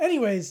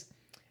 Anyways,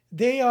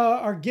 they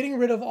are getting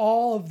rid of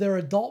all of their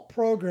adult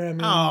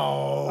programming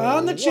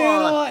on the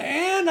channel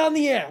and on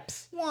the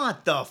apps.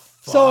 What the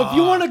fuck? So if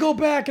you want to go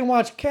back and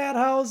watch Cat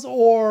House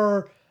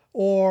or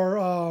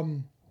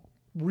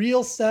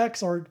Real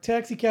Sex or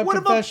Taxi Cab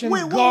Confessions,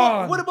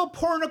 gone. What about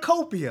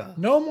Pornocopia?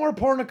 No more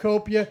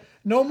Pornocopia.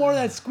 No more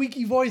that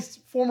squeaky voice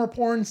former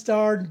porn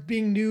star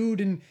being nude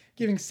and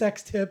giving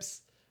sex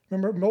tips.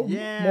 Remember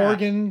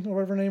Morgan or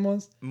whatever her name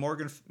was?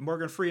 Morgan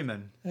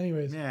Freeman.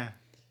 Anyways. Yeah.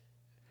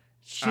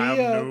 She, I'm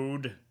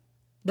nude.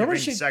 Remember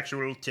giving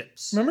sexual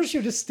tips. Remember she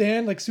would just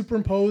stand like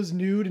superimposed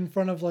nude in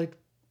front of like,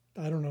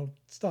 I don't know,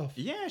 stuff.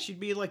 Yeah, they'd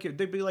be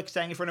like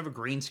standing in front of a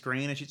green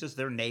screen and she's just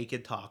there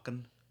naked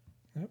talking.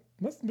 Yep.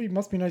 Must be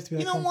nice to be that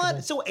You know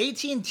what? So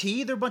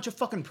AT&T, they're a bunch of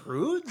fucking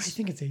prudes? I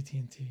think it's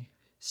AT&T.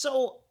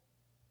 So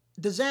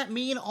does that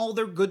mean all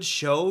their good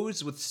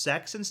shows with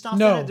sex and stuff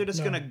No, in it, they're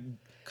just going to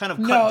kind of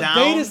cut No, down?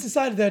 they just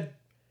decided that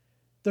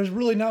there's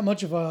really not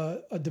much of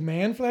a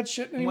demand for that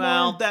shit anymore.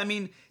 Well,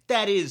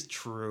 that is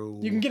true.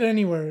 You can get it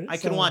anywhere. I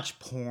can watch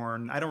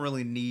porn. I don't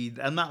really need...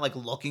 I'm not, like,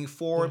 looking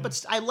for it,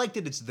 but I like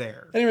that it's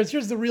there. Anyways,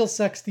 here's the Real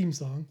Sex theme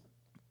song.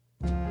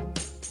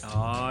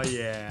 Oh,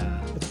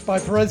 yeah. It's by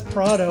Perez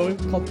Prado,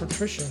 called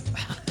Patricia.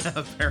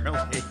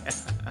 Apparently.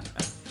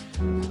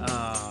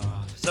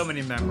 So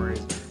many memories.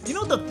 You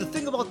know, the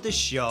thing about this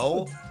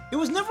show, it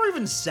was never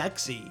even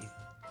sexy.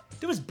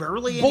 There was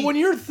barely any... But when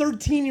you're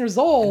 13 years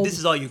old... This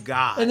is all you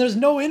got. And there's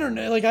no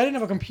internet. Like, I didn't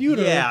have a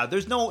computer. Yeah,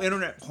 there's no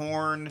internet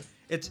porn.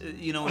 It's,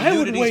 I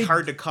would nudity's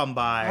hard to come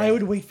by. I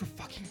would wait for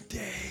fucking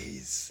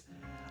days.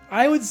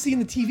 I would see in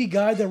the TV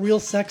guide that Real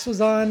Sex was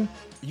on.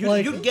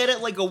 You'd get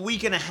it like a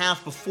week and a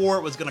half before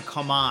it was gonna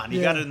come on.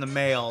 You got it in the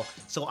mail.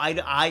 So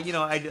I'd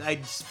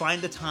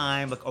find the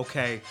time, like,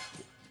 okay,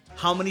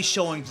 how many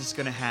showings is it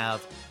gonna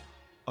have?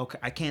 Okay,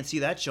 I can't see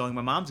that showing.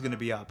 My mom's gonna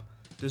be up.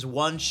 There's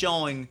one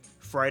showing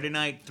Friday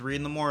night, 3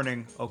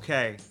 a.m.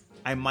 Okay,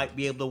 I might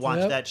be able to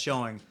watch that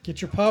showing.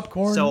 Get your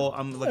popcorn. So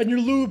I'm like, and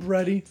your lube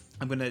ready.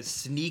 I'm gonna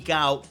sneak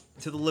out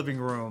to the living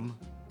room,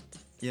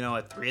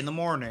 at 3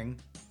 a.m.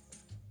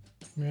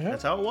 Yeah.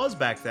 That's how it was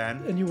back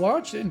then. And you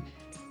watch it. And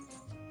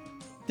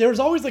there was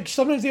always like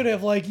sometimes they would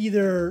have like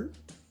either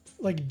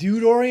like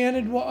dude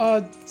oriented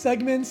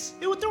segments.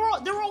 They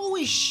were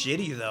always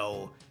shitty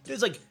though.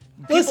 There's like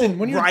people Listen,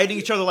 when you're riding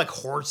each other like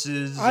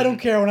horses. I don't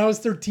care. When I was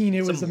 13,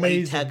 it was some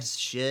amazing. latex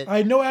shit. I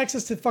had no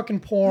access to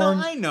fucking porn.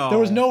 No, I know. There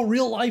was no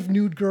real life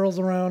nude girls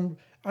around.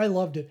 I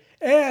loved it.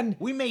 And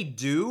we may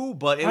do,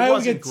 but it I would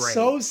wasn't get great.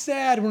 so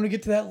sad when we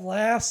get to that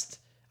last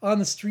on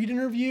the street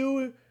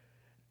interview.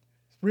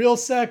 Real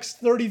Sex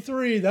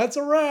 33. That's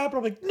a wrap.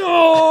 I'm like,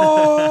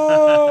 no.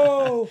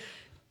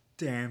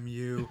 Damn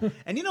you.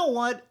 And you know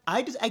what?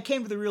 I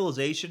came to the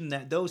realization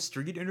that those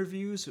street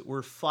interviews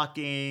were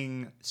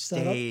fucking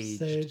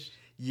staged.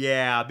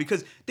 Yeah,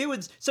 because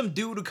some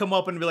dude would come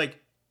up and be like,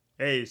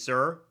 "Hey,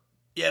 sir.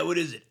 Yeah, what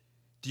is it?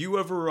 Do you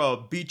ever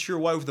beat your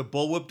wife with a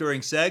bullwhip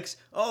during sex?"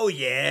 "Oh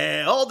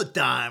yeah, all the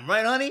time,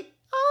 right, honey?"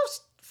 "Oh,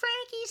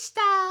 Frankie,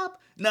 stop."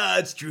 "Nah,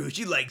 it's true.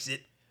 She likes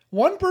it."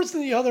 One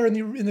person or the other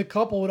in the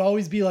couple would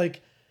always be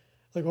like,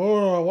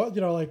 oh, what,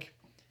 like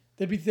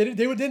they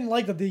didn't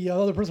like that the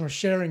other person was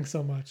sharing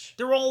so much.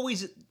 They're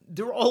always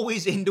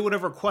into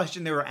whatever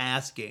question they were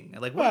asking.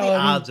 Like, what are the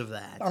odds of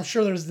that? I'm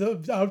sure there's the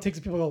outtakes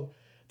of people go,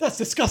 "That's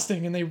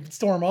disgusting," and they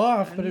storm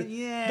off, but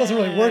it doesn't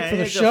really work for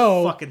the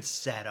show. A fucking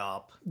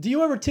setup. Do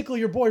you ever tickle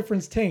your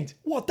boyfriend's taint?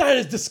 "What? That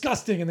is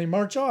disgusting," and they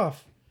march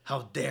off.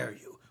 "How dare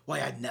you?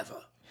 Why, I'd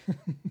never."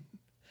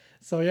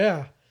 So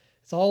yeah,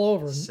 it's all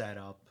over.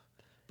 Setup.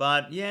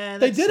 But yeah,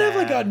 they did have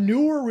like a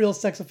newer Real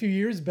Sex a few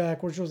years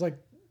back, which was like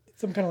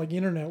some kind of like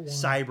internet one.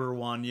 Cyber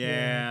one,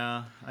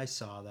 yeah. I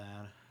saw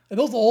that. And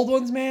those old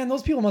ones, man,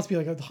 those people must be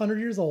like 100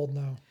 years old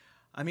now.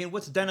 I mean,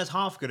 what's Dennis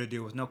Hoff gonna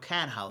do with no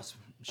Cat House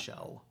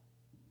show?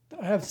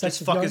 I have sex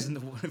Just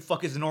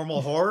fuck his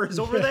normal horrors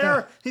over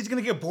there. He's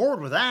gonna get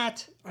bored with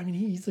that. I mean,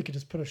 he easily could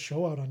just put a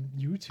show out on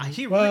YouTube.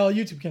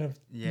 YouTube can have.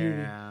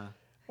 Yeah.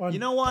 On you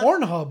know what?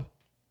 Pornhub.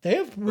 They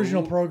have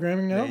original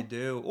programming now. They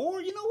do. Or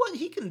you know what?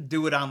 He can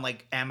do it on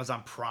like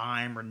Amazon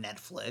Prime or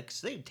Netflix.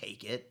 They'd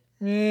take it.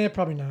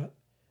 Probably not.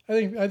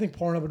 I think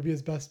Pornhub would be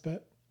his best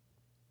bet.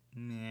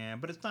 Yeah,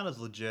 but it's not as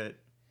legit.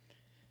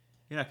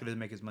 You're not going to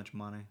make as much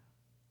money.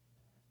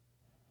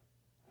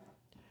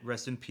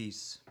 Rest in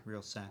peace,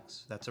 Real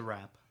Sex. That's a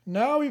wrap.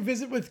 Now we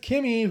visit with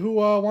Kimmy, who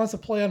wants to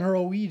play on her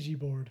Ouija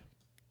board.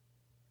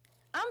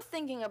 I'm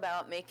thinking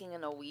about making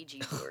an Ouija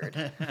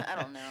board.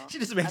 I don't know. She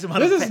just makes them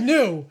out of This is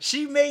new.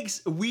 She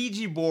makes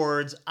Ouija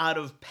boards out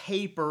of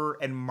paper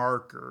and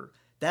marker.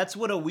 That's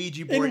what a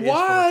Ouija board is. And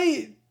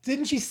why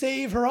didn't she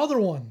save her other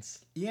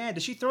ones? Yeah,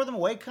 did she throw them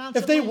away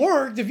constantly? If they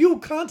worked, if you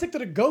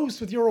contacted a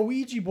ghost with your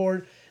Ouija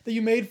board that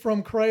you made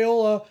from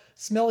Crayola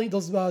smelly,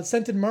 those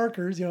scented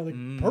markers,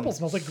 purple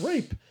smells like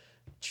grape.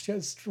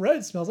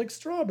 Red smells like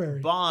strawberry.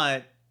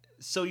 But,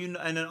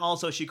 and then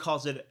also she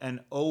calls it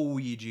an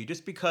Ouija,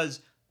 just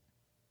because...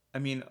 I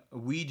mean, a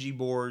Ouija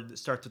board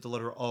starts with the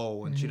letter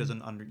O, and she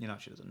doesn't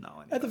she doesn't know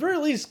anything. At the very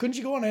least, couldn't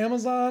you go on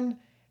Amazon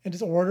and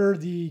just order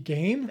the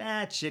game?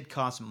 That shit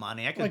costs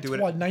money. I could like, do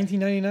it. What,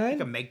 $19.99? I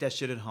could make that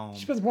shit at home.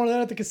 She spends more than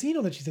that at the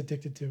casino that she's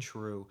addicted to.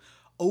 True.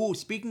 Oh,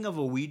 speaking of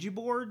Ouija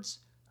boards,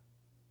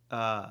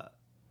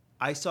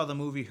 I saw the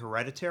movie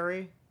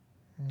Hereditary.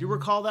 Do you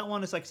recall that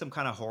one? It's like some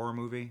kind of horror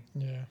movie.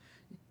 Yeah.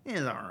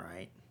 It's all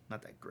right.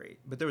 Not that great.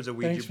 But there was a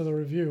Ouija. Thanks for the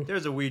review.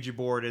 There's a Ouija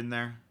board in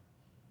there.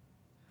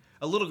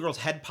 A little girl's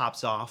head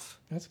pops off.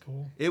 That's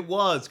cool. It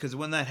was, because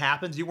when that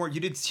happens, you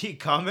didn't see it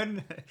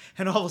coming,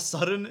 and all of a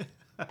sudden,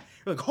 you're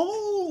like,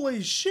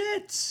 holy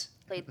shit!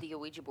 Played the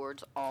Ouija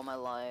boards all my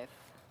life.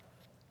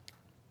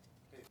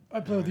 I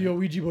play with the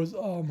Ouija boards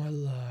all my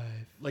life.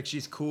 Like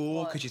she's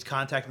cool because she's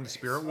contacting the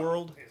spirit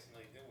world.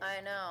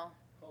 I know.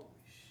 Holy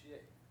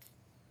shit.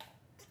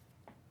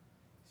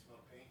 Smell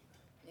paint?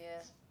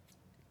 Yeah.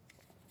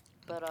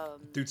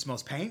 But Dude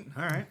smells paint.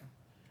 All right.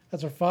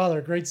 That's her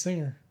father, great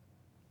singer.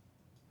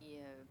 yeah.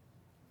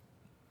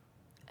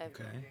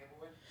 Okay.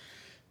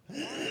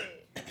 Yes.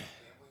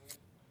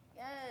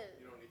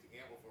 You don't need to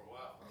gamble for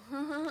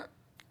a while.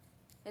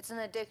 It's an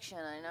addiction,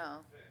 I know.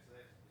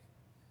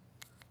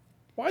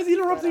 Why is he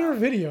interrupting her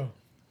video?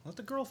 Let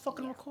the girl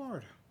fucking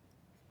record.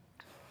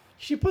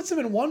 She puts him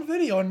in one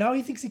video, and now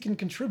he thinks he can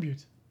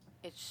contribute.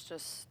 It's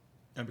just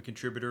I'm a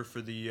contributor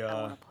for the I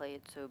want to play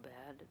it so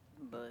bad,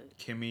 but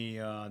Kimmy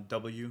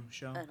W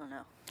show. I don't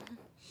know.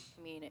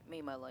 I mean, it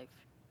made my life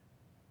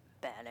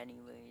bad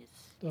anyways.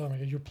 Oh my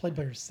god, you're played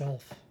by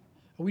yourself.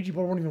 A Ouija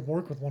board won't even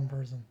work with one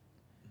person.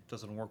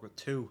 Doesn't work with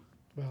two.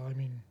 Well, I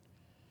mean,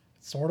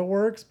 it sort of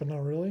works, but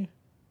not really.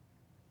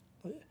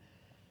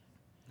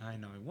 I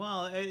know.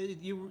 Well,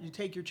 you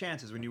take your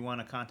chances when you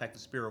want to contact the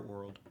spirit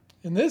world.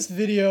 In this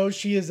video,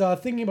 she is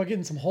thinking about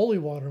getting some holy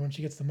water when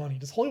she gets the money.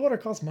 Does holy water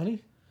cost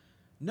money?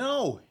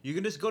 No, you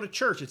can just go to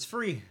church. It's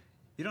free.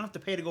 You don't have to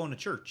pay to go into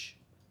church.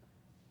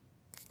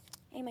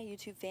 Hey, my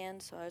YouTube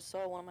fans. So I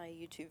saw one of my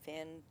YouTube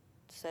fans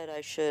said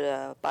I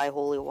should buy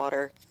holy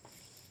water.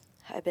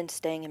 I've been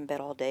staying in bed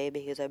all day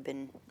because I've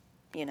been,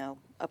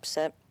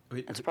 upset.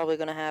 Wait, It's probably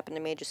going to happen to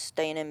me, just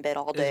staying in bed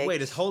all day.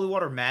 Wait, is holy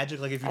water magic?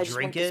 Like if you I just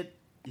drink want it,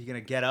 you're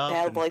gonna get up?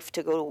 Bad and- life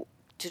to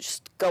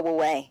just go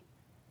away.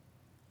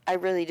 I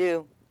really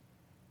do.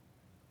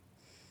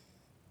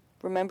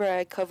 Remember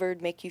I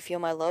covered Make You Feel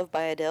My Love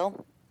by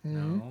Adele?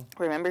 No,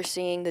 Remember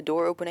seeing the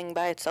door opening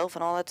by itself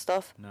and all that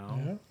stuff?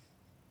 no. Yeah.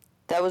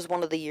 That was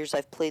one of the years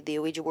I've played the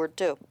Ouija board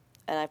too.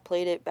 And I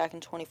played it back in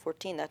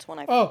 2014. That's when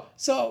I... Oh,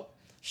 so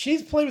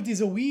she's played with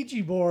these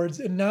Ouija boards,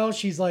 and now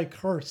she's like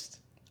cursed.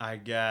 I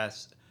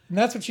guess. And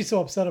that's what she's so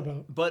upset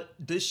about. But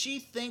does she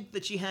think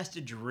that she has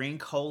to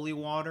drink holy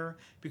water?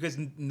 Because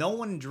no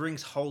one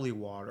drinks holy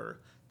water.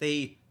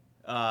 They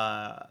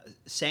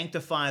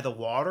sanctify the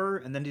water,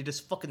 and then they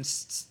just fucking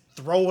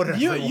throw it at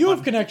You everyone.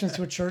 have connections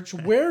to a church.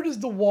 Where does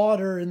the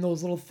water in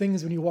those little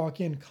things when you walk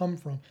in come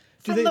from?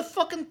 From the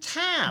fucking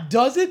tap.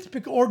 Does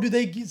it? Or do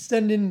they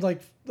send in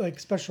like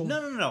special...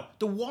 No.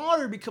 The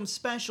water becomes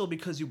special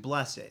because you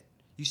bless it.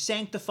 You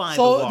sanctify the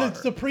So water.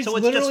 the priest So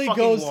it's just literally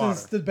fucking goes water.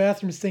 to the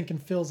bathroom sink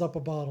and fills up a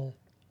bottle.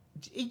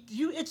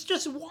 It's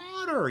just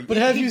water. But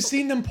have you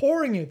seen them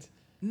pouring it?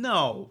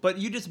 No, but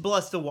you just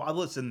bless the water.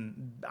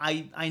 Listen,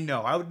 I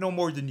know. I would know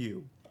more than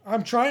you.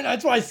 I'm trying.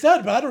 That's what I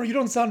said, but you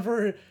don't sound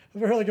very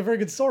like a very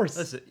good source.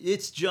 Listen,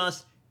 it's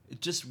just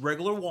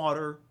regular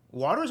water.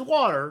 Water is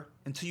water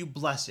until you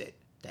bless it.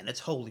 Then it's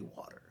holy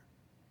water.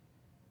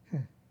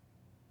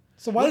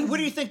 So why? What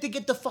do you think they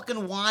get the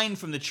fucking wine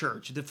from the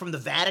church? From the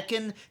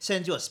Vatican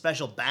sends you a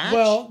special batch?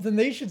 Well, then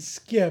they should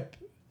skip.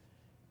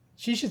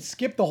 She should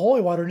skip the holy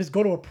water and just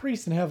go to a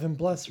priest and have him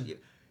bless her.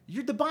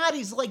 The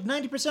body's like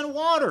 90%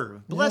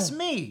 water. Bless Yeah.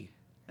 me,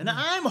 and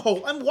I'm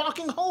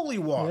walking holy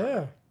water.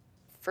 Yeah.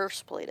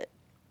 First played it.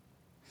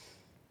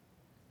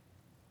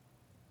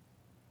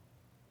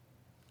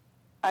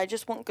 I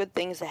just want good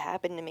things to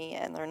happen to me,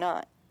 and they're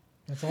not.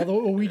 That's all the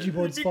Ouija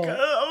board's fault.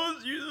 I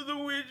was using the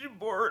Ouija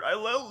board, I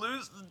let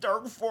loose the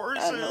dark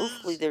forces. And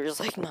hopefully there's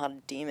not a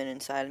demon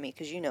inside of me,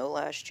 because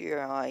last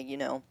year how I,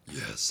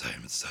 Yes, I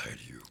am inside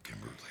you,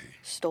 Kimberly.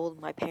 stole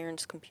my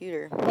parents'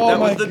 computer. Oh that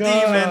my was the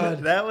God.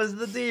 demon. That was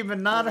the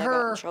demon, not and I got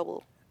her. in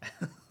trouble.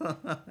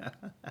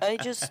 I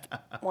just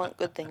want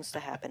good things to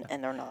happen,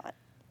 and they're not.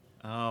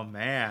 Oh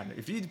man!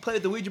 If you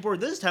played the Ouija board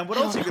this time, what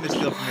else are you gonna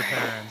steal from your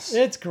parents?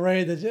 It's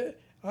great that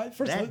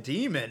first of all, That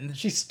demon.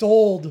 she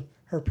stole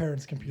her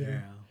parents'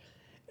 computer,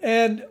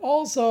 and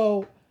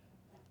also,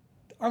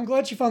 I'm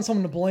glad she found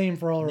someone to blame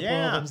for all her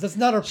problems. That's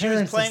not her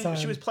parents this time.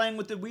 She was playing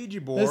with the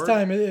Ouija board. This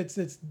time it's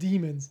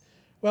demons.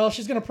 Well,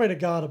 she's gonna pray to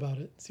God about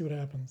it. See what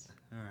happens.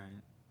 All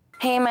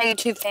right. Hey, my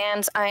YouTube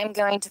fans, I am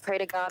going to pray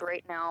to God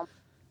right now.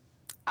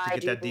 I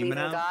get do that believe demon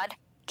in out? God.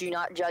 Do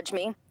not judge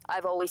me.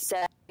 I've always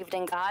said I believed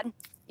in God.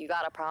 You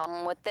got a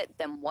problem with it,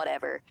 then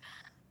whatever.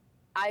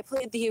 I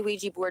played the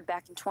Ouija board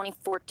back in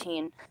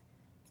 2014.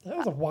 That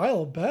was a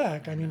while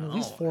back. I mean, at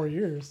least 4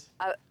 years.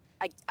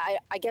 I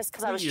guess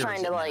because I was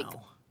trying to,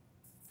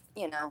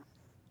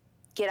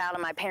 get out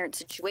of my parents'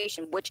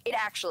 situation, which it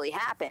actually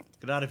happened.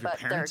 Get out of your But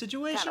parents' they're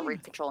situation? kind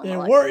of controlling It my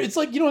life. worked. It's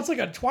like it's like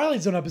a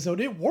Twilight Zone episode.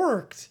 It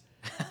worked.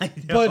 I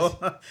know.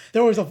 But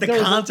there was the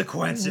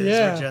consequences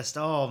yeah. were just,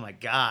 oh my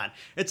god!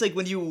 It's like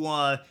when you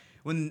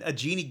when a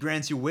genie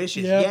grants you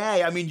wishes. Yep.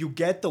 Yeah, I mean you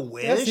get the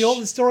wish. That's the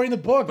oldest story in the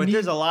book. But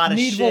there's a lot of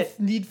shit.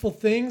 Needful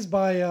Things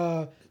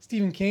by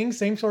Stephen King.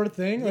 Same sort of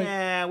thing. Like,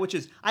 Yeah, which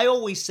is I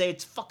always say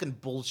it's fucking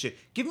bullshit.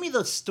 Give me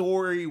the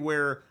story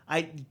where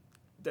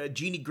the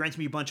genie grants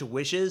me a bunch of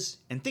wishes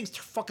and things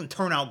fucking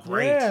turn out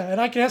great. Yeah,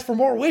 and I can ask for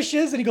more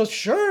wishes, and he goes,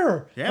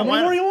 "Sure. Yeah, How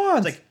why many more not? you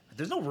want?" It's like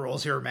there's no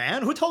rules here,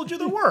 man. Who told you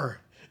there were?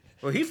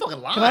 Well, he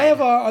fucking lied. Can I have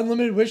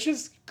unlimited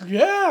wishes?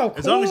 Yeah, cool.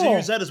 As long as you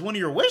use that as one of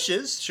your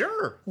wishes,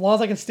 sure. As long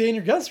as I can stay in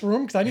your guest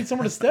room, because I need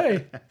somewhere to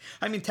stay.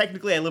 I mean,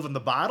 technically, I live in the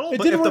bottle, It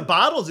but didn't if the work-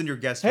 bottle's in your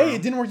guest room... Hey,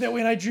 it didn't work that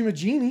way in I Dream of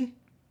Jeannie.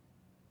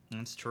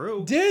 That's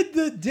true.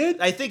 Did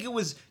I think it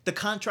was... The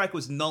contract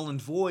was null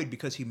and void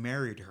because he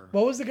married her.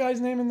 What was the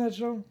guy's name in that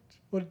show?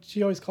 What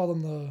she always called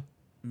him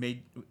the...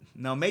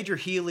 No, Major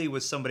Healy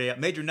was somebody else.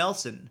 Major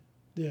Nelson.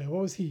 Yeah,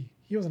 what was he?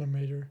 He wasn't a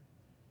major.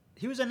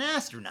 He was an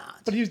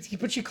astronaut.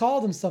 But she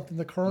called him something,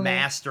 the colonel.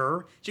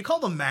 Master. She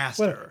called him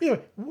Master. Whatever.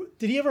 Anyway,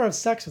 did he ever have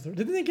sex with her?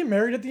 Didn't they get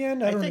married at the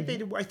end? I think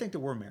they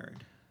were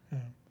married.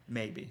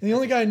 Maybe. And the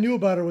only guy I knew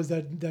about her was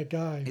that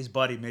guy. His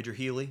buddy, Major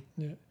Healy.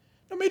 Yeah.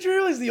 No, Major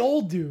Healy's the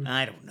old dude.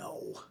 I don't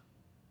know.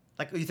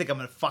 Like, you think I'm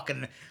a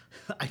fucking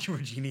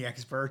genie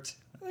expert?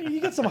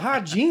 You get some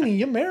hot Genie,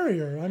 you marry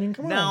her. I mean,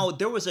 come on. Now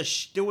there was a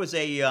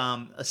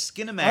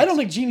Skinamax. I don't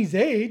think Genie's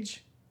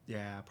age.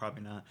 Yeah,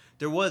 probably not.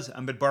 There was,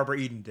 but Barbara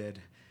Eden did.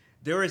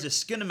 There is a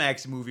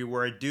Skinamax movie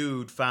where a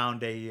dude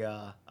found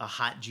a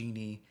hot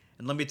genie,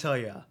 and let me tell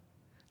you,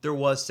 there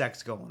was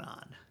sex going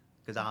on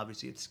because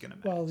obviously it's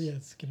Skinamax. Well, yeah,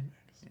 it's Skinamax.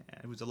 Yeah,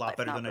 it was a lot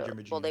better than a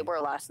Genie. Well, they were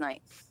last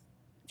night.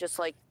 Just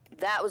like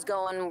that was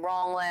going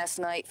wrong last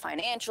night.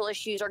 Financial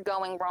issues are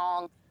going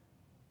wrong.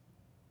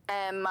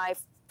 And my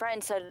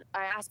friend said,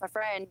 I asked my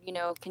friend,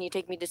 can you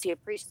take me to see a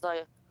priest? He's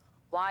like,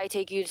 why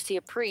take you to see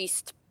a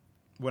priest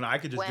when I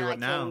could just do it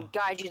when I now? can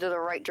guide you to the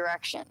right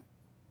direction?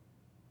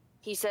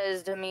 He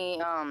says to me,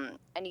 I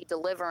need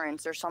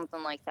deliverance or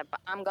something like that. But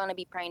I'm going to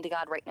be praying to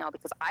God right now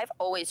because I've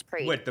always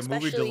prayed. Wait, the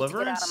movie especially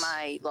Deliverance? To get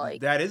out of my,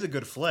 that is a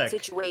good flick.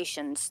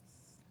 situations.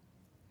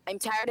 I'm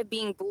tired of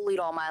being bullied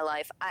all my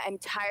life. I'm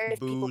tired of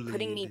people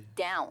putting me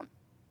down.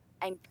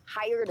 I'm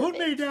tired of it. Put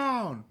me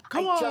down.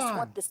 Come I on. just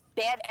want this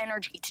bad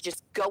energy to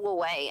just go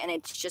away, and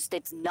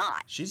it's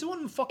not. She's the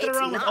one fucking It's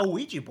around not. with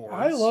Ouija boards.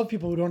 I love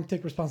people who don't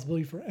take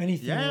responsibility for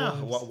anything. in their Yeah,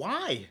 lives.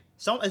 why?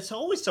 It's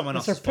always someone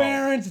It's else's their fault.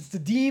 parents, it's the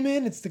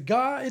demon, it's the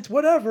guy, it's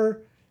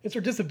whatever. It's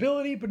their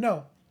disability, but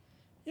no.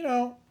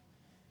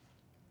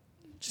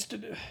 Just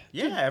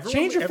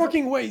change your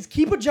fucking ways.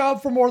 Keep a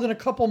job for more than a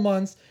couple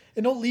months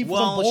and don't leave for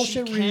some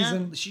bullshit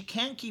reason. She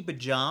can't keep a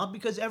job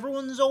because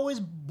everyone's always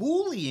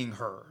bullying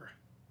her.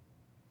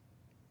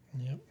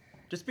 Yep.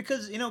 Just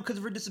because, because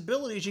of her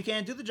disability, she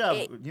can't do the job,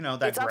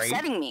 that It's great.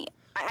 upsetting me.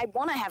 I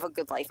want to have a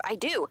good life. I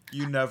do.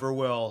 You never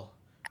will.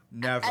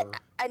 Never.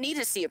 I need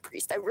to see a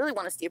priest. I really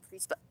want to see a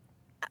priest,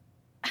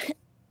 but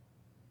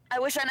I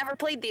wish I never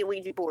played the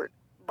Ouija board,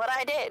 but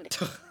I did.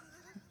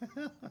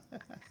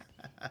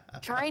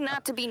 Try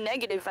not to be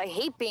negative. I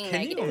hate being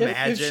negative.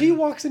 If she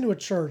walks into a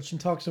church and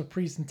talks to a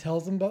priest and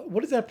tells them about,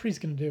 what is that priest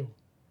going to do?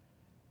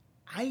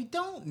 I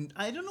don't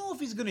know if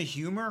he's going to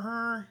humor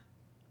her.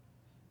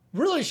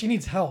 Really, she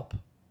needs help.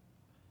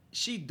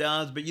 She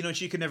does, but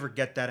she can never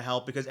get that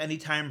help because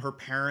anytime her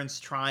parents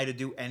try to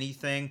do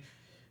anything,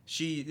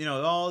 she,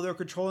 they're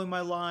controlling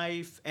my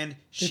life, and They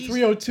she's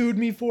 302'd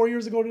me 4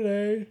 years ago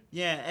today.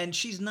 yeah, and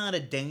she's not a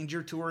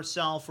danger to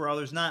herself or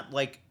others, not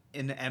like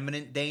in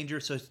imminent danger,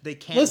 so they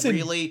can't Listen,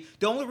 really.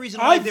 The only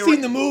reason why I've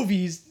seen the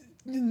movies.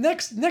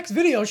 Next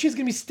video, she's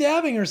gonna be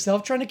stabbing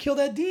herself trying to kill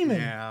that demon.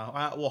 Yeah,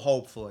 well,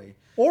 hopefully.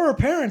 Or her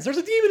parents. There's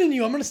a demon in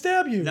you. I'm gonna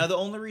stab you. Now, the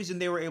only reason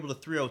they were able to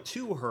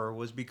 302 her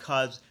was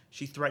because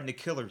she threatened to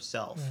kill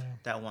herself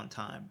that one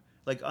time.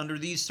 Like, under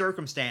these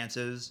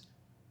circumstances,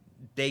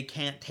 they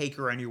can't take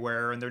her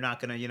anywhere, and they're not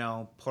going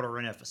to, put her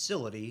in a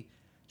facility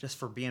just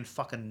for being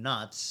fucking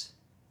nuts.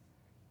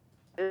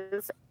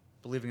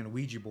 Believing in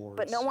Ouija boards.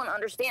 But no one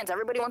understands.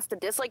 Everybody wants to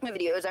dislike my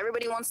videos.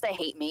 Everybody wants to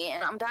hate me,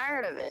 and I'm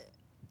tired of it.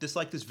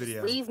 Dislike this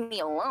video. Leave me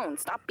alone.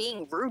 Stop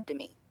being rude to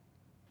me.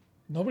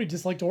 Nobody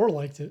disliked or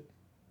liked it.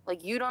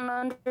 Like, you don't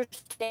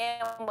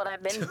understand what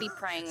I've been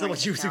praying Is that right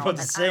what you was now, about and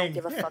to I say? don't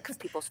give a fuck if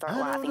people start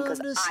laughing, because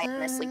I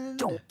honestly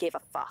don't give a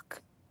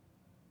fuck.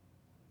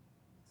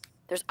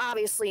 There's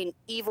obviously an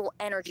evil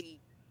energy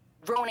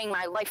ruining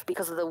my life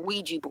because of the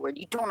Ouija board.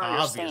 You don't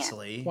understand.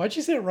 Obviously. Why'd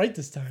you say it right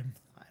this time?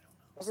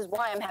 This is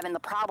why I'm having the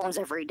problems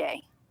every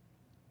day.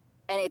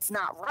 And it's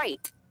not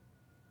right.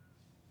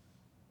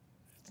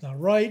 It's not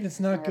right and it's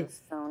not good.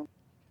 This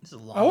is a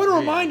long I want to video.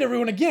 remind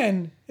everyone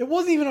again, it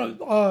wasn't even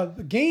a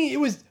game. It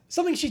was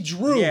something she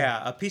drew.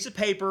 Yeah, a piece of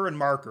paper and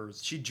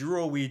markers. She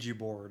drew a Ouija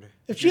board.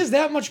 If she has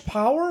that much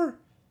power,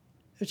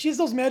 if she has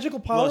those magical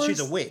powers. Well, she's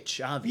a witch,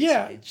 obviously.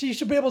 Yeah, she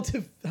should be able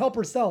to help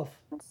herself.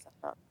 I'm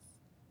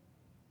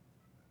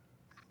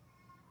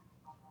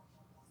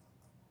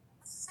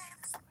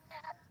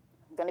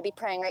going to be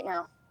praying right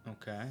now.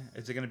 Okay.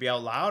 Is it going to be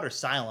out loud or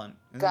silent?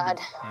 God.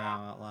 No,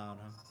 out loud,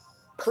 huh?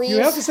 Please. You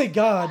have to say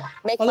God,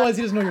 Make otherwise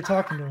he doesn't know you're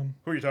talking to him.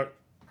 Who are you talking?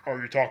 Oh,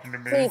 you're talking to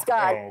me? Please,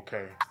 God. Oh,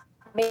 okay.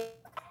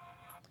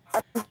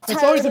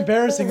 It's always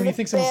embarrassing when you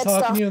think someone's Bad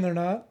talking stuff. to you and they're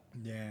not.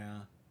 Yeah.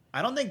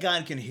 I don't think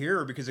God can hear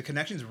her because the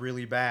connection's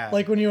really bad.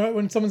 Like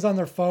when someone's on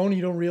their phone and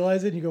you don't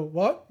realize it and you go,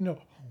 what? No.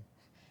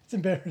 It's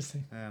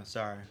embarrassing. Yeah,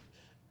 sorry.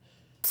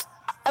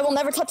 I will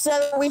never touch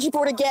that Ouija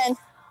board again.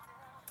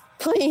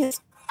 Please.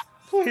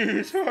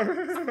 Please.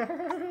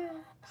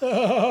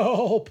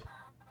 Help.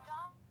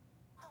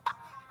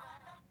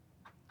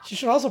 She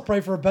should also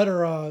pray for a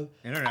better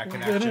internet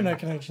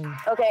connection.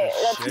 Okay,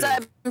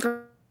 that's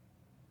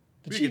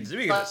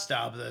We could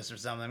stop this or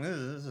something.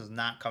 This is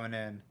not coming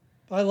in.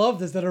 I love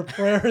this, that her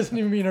prayer isn't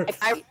even being her.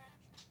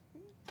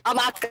 I'm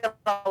not going to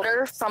vote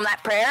her from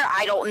that prayer.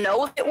 I don't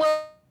know if it will.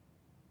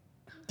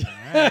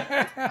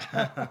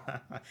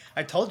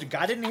 I told you,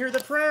 God didn't hear the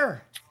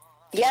prayer.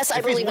 Yes,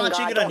 I believe in God. If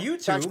he's watching it on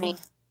Judge me.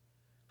 YouTube,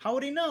 how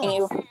would he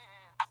know?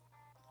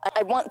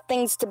 I want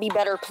things to be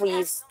better,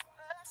 please.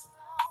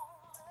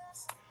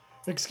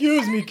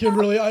 Excuse me,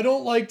 Kimberly. I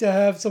don't like to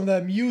have some of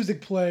that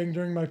music playing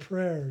during my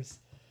prayers.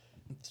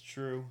 It's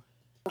true.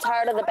 I'm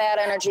tired of the bad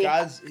energy.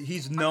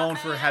 He's known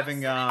for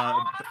having a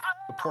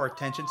poor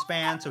attention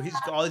span, so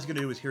all he's going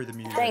to do is hear the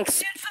music.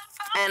 Thanks.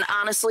 And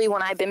honestly,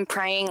 when I've been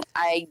praying,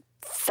 I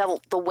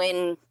felt the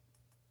wind,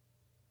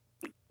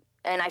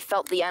 and I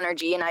felt the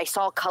energy, and I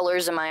saw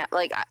colors in my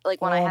like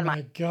when I had my. Oh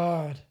my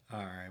God. All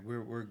right,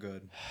 we're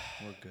good.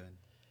 We're good.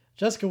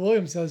 Jessica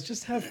Williams says,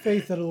 "Just have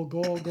faith that it'll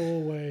go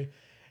away,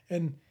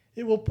 and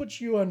it will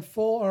put you on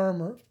full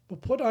armor. Will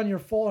put on your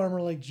full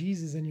armor like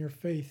Jesus in your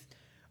faith."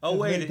 Oh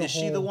wait, is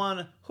she the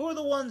one? Who are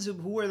the ones who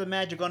wear the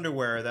magic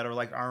underwear that are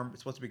like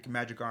supposed to be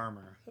magic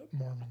armor?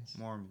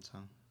 Mormons,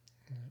 huh?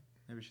 Yeah.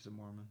 Maybe she's a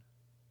Mormon.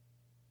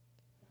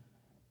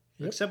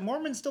 Yep. Except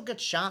Mormons still get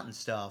shot and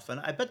stuff,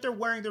 and I bet they're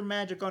wearing their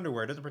magic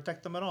underwear. It doesn't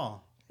protect them at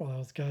all. Well, that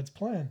was God's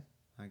plan.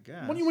 I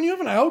guess. When you have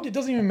an out, it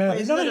doesn't even matter.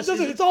 Wait,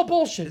 it's all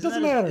bullshit. It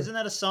doesn't matter. Isn't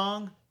that a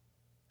song?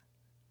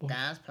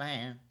 God's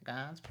plan.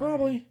 God's plan.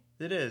 Probably.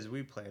 It is.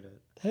 We played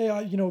it. Hey,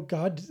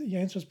 God, he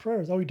answers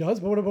prayers. Oh, he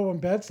does? But what about when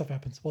bad stuff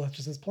happens? Well, that's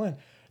just his plan.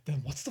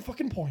 Then what's the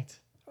fucking point?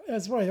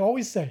 That's what I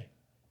always say.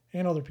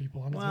 And other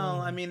people.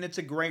 Well, I mean, it's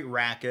a great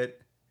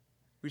racket.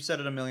 We've said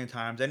it a million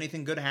times.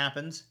 Anything good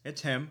happens,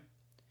 it's him.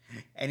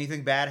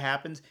 Anything bad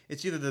happens,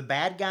 it's either the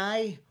bad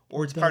guy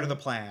or it's part of the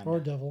plan. Or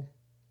devil.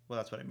 Well,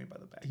 that's what I mean by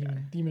the bad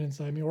guy. Demon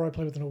inside me. Or I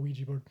play with an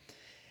Ouija board.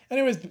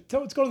 Anyways,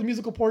 let's go to the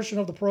musical portion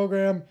of the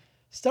program.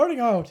 Starting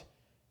out,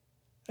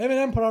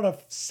 Eminem put out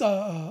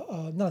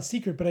not a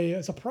secret, but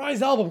a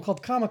surprise album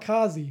called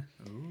Kamikaze.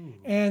 Ooh.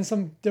 And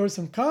there was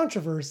some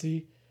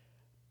controversy,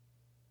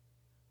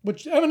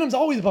 which Eminem's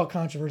always about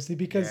controversy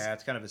because... Yeah,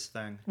 it's kind of his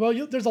thing. Well,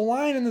 there's a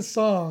line in the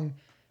song,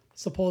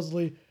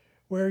 supposedly,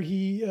 where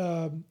he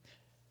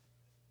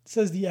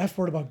says the F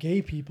word about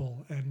gay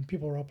people, and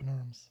people are up in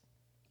arms.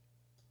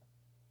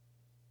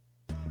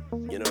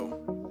 You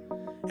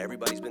know,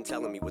 everybody's been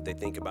telling me what they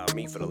think about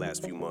me for the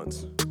last few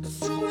months.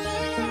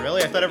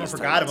 Really? I thought everyone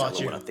forgot about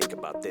you. What I think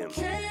about them.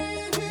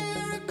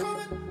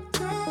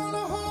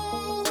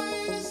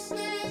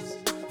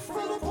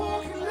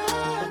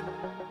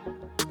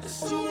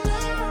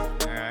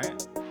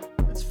 Alright.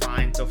 It's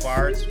fine so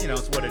far. It's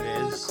what it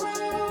is.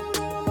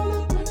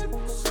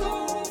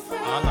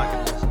 I'm not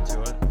going to listen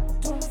to it.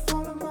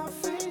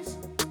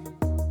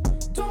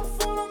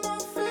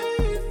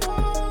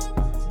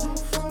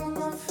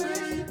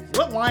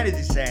 What line is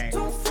he saying?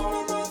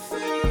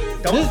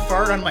 Don't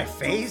fart on my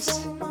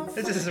face?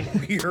 This is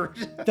weird.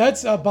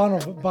 That's Bon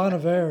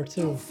Iver,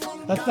 too.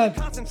 That's not...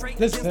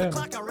 This is him.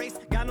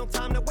 Got no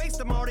time to waste,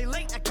 I'm already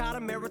late. I got a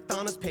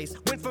marathoner's pace.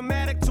 Went from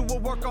addict to a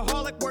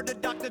workaholic. Word to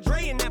Dr.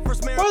 Dre in that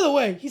first marathon. By the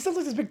way, he sounds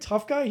like this big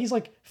tough guy. He's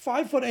like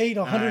 5'8",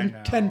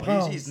 110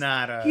 pounds. He's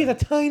not He's a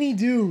tiny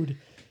dude.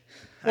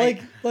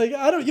 Like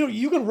I don't,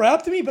 you can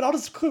rap to me, but I'll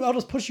just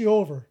push you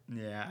over.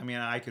 Yeah, I mean,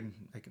 I can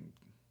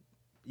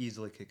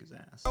easily kick his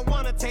ass. I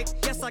wanna take,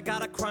 yes, I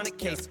got a chronic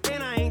case,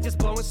 and I ain't just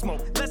blowing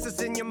smoke. Less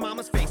is in your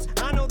mama's face.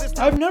 I know this.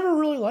 I've never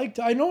really liked.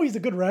 I know he's a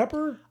good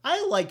rapper.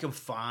 I like him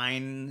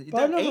fine.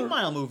 But that 8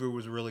 Mile movie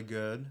was really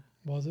good.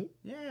 Was it?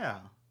 Yeah.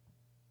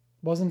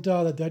 Wasn't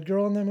the dead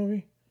girl in that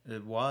movie?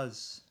 It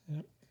was.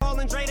 Yep.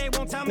 Dre,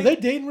 Did they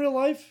date in real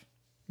life?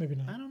 Maybe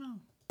not. I don't know.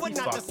 What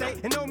not to say,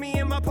 and know me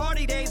in my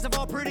party days have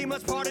all pretty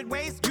much parted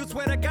ways. You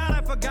swear to God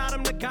I forgot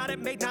him, the God it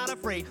made not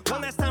afraid.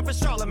 One last time for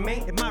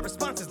Charlemagne, if my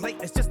response is late,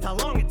 it's just how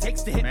long it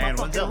takes to hit my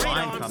fucking radar.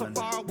 I'm so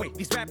far away.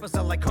 These rappers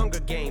are like Hunger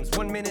Games.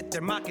 1 minute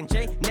they're mocking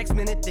Jay, next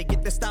minute they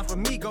get their style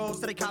from Migos,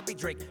 so they copy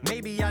Drake.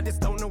 Maybe I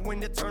just don't know when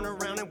to turn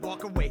around and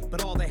walk away.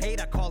 But all the hate,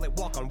 I call it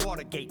walk on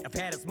Watergate. I've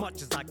had as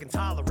much as I can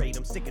tolerate.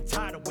 I'm sick and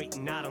tired of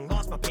waiting. I done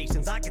lost my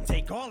patience. I can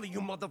take all of you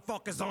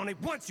motherfuckers on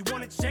it once. You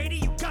want it shady,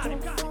 you got it.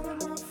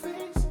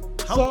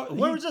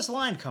 Where was this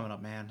line coming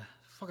up, man?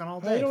 Fucking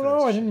all day. I don't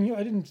know. I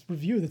didn't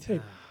review the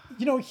tape.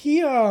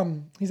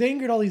 He's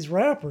angry at all these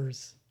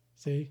rappers.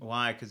 See?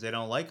 Why? Because they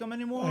don't like him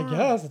anymore? I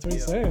guess that's what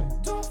he's saying.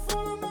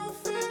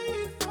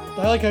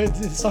 I like how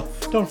it's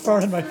don't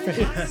fart in my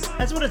face.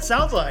 That's what it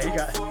sounds like.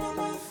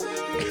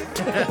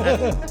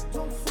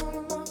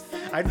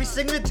 I'd be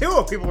singing it too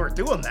if people were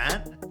doing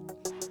that.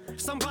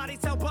 Somebody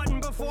tell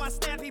Button before I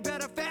snap, he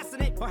better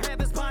fasten it or have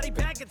his body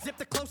bag and zip.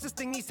 The closest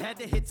thing he's had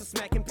to hits a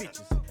smacking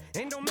bitches.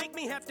 And don't make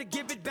me have to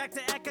give it back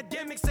to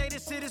academics. Say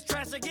this shit is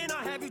trash again.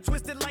 I'll have you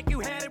twisted like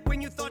you had it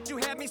when you thought you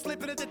had me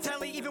slipping at the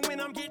telly. Even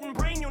when I'm getting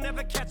brain, you'll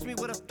never catch me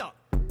with a thought.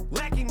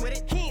 Lacking with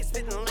it, he ain't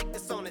spitting like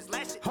this on his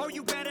last shit. Oh,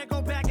 you better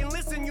go back and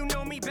listen. You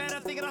know me better.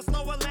 Thinking I'll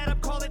slow a let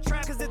up, call it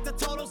trap. Cause it's a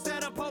total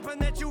setup. Hoping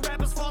that you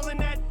rappers fall in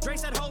that. Dre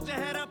said, hold your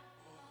head up.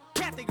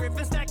 Kathy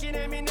Griffin stacking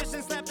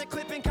ammunition, slapped a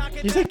clip and cock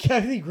it. You said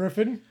Kathy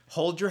Griffin?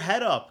 Hold your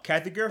head up,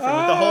 Kathy Griffin,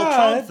 with the whole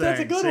Trump thing. That's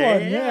a good See?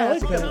 one. Yeah, I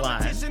that's like a good that.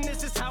 line.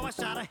 This is how I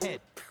shot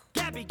ahead.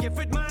 Gabby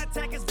Gifford, my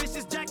attack is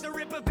vicious. Jack the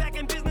Ripper back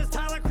in business.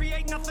 Tyler,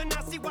 create nothing.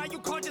 I see why you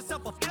called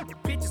yourself a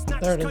bitch. It's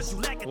not There it just because is.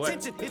 you lack What?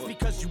 attention. It's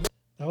because you.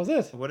 That was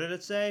it. What did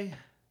it say?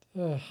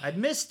 Ugh. I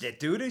missed it,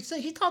 dude.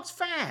 He talks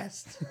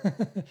fast.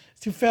 It's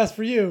too fast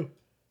for you.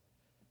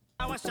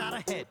 How I shot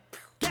ahead.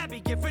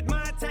 Gabby Gifford,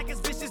 my attack is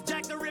vicious.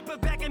 Jack the Ripper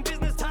back in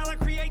business. Tyler,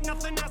 create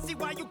nothing. I see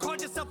why you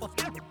called yourself a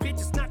bitch.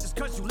 It's not just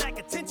because you lack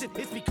attention.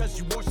 It's because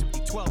you worship the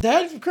 12.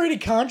 That created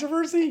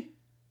controversy?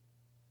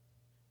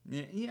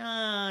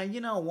 Yeah,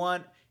 you know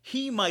what?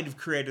 He might have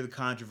created the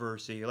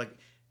controversy. Like,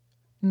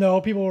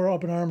 No, people were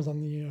up in arms on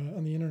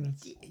the internet.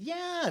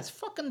 yeah, it's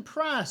fucking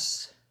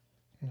press.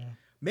 Yeah.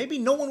 Maybe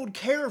no one would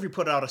care if he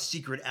put out a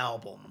secret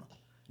album.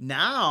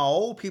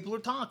 Now people are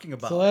talking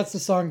about So that's the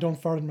song "Don't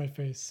Fart in My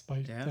Face" by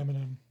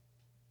Eminem.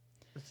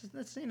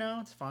 That's you know,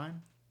 it's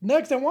fine.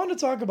 Next, I wanted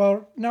to talk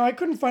about. Now, I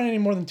couldn't find any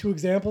more than 2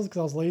 examples because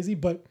I was lazy,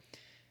 but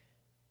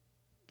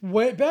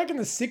back in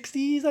the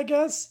 60s, I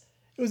guess,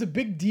 it was a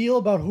big deal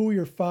about who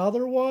your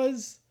father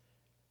was.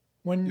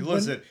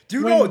 Listen, do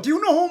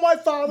you know who my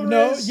father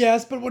is?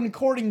 Yes, but when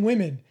courting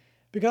women,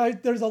 because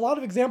there's a lot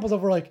of examples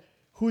of where, like,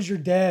 who's your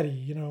daddy?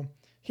 You know,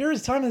 here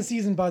is "Time of the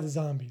Season" by the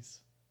Zombies.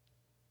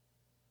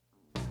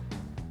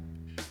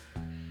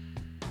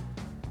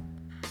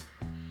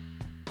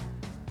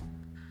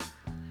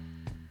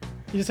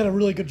 You just had a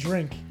really good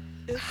drink.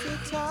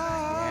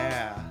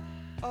 Yeah.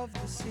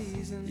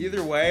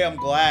 Either way, I'm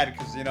glad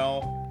because you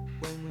know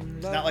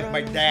it's not like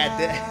my dad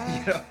did.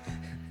 You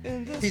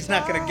know, he's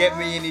not gonna get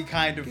me any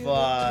kind of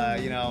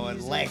you know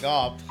leg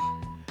up.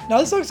 Now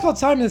this song's called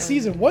 "Time of the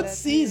Season." What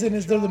season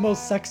is there the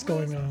most sex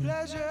going on?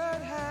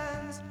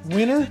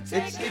 Winter?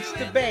 It's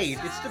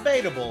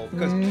debatable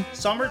because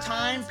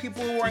summertime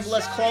people are wearing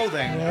less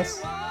clothing.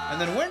 Yes. And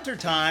then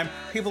wintertime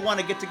people want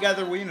to get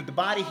together. You know, the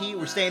body heat.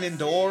 We're staying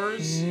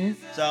indoors.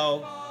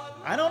 So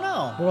I don't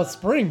know. What about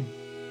spring?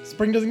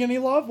 Spring doesn't get any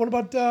love. What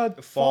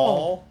about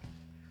fall?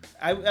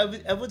 I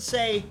would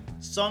say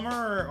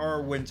summer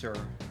or winter,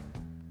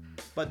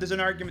 but there's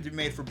an argument to be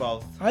made for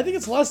both. I think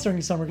it's less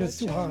during summer because it's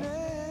too hot.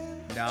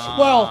 Nah.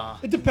 Well,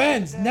 it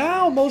depends.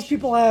 Now most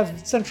people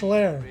have central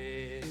air,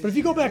 but if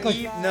you go back like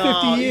 50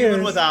 years,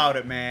 even without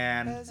it,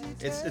 man,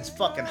 it's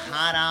fucking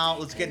hot out.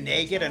 Let's get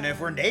naked, and if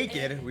we're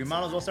naked, we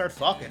might as well start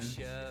fucking.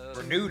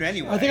 We're nude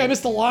anyway. I think I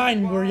missed the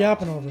line we're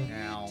yapping over.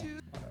 Now,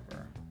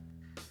 whatever.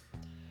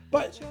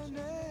 But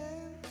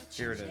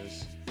here it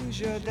is. Who's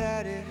your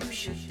daddy?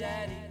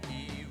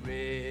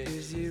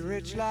 Is he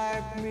rich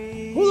like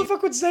me? Who the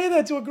fuck would say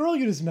that to a girl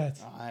you just met?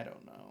 I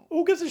don't know.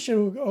 Who gives a shit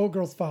who a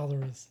girl's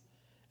father is?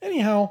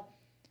 Anyhow,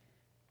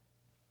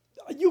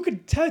 you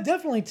could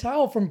definitely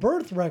tell from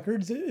birth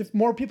records if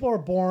more people are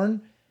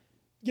born,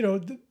 you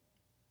know,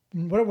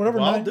 whatever.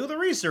 Well, do the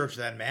research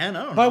then, man.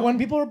 I don't know. By when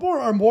people are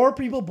born. Are more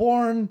people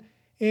born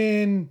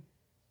in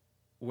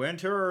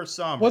winter or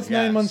summer? What's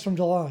 9 months from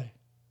July?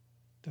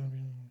 I don't know.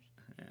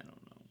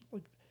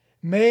 Like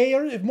May,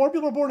 or if more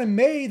people are born in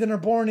May than are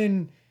born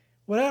in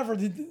whatever,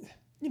 you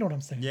know what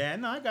I'm saying? Yeah,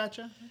 no, I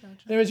gotcha.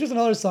 Anyways, just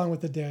another song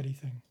with the daddy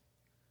thing.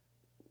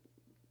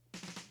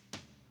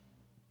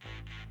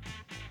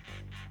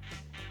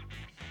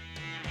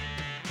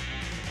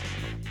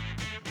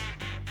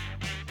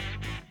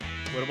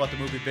 What about the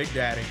movie Big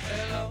Daddy?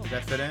 Does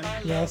that fit in?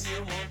 Yes.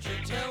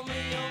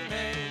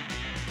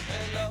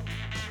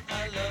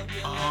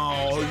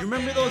 Oh, you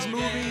remember those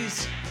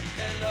movies?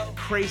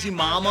 Crazy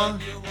Mama?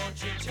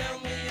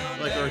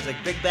 Like, or it's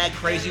like Big Bad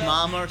Crazy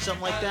Mama or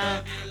something like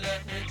that?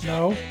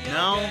 No.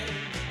 No?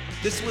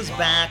 This was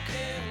back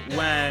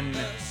when,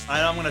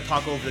 I'm going to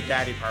talk over the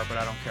daddy part, but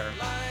I don't care.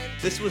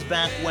 This was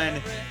back when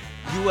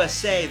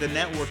USA, the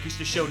network, used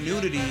to show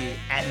nudity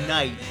at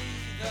night.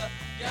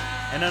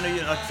 And I know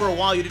you, like, for a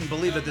while you didn't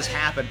believe that this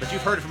happened, but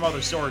you've heard it from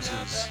other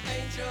sources.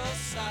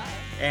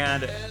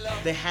 And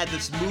they had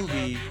this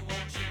movie,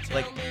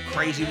 like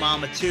Crazy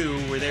Mama 2,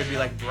 where there'd be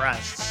like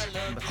breasts.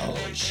 I'm like,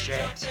 holy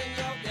shit.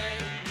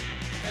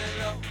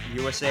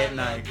 USA at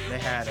night, they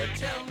had it.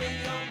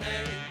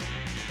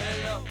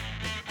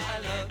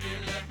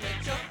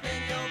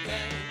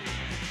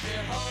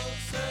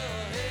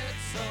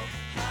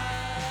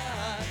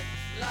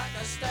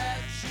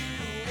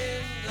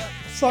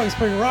 This song's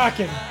pretty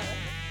rocking.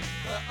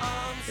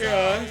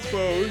 Yeah, I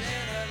suppose.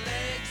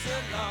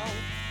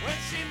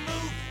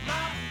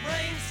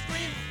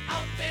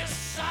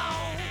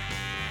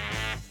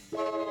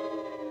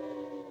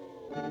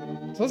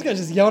 So this guy's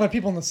just yelling at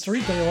people in the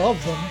street that he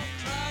loves them.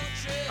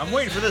 I'm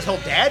waiting for this whole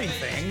daddy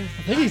thing.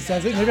 I think he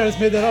says it. Maybe I just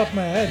made that up in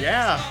my head.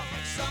 Yeah.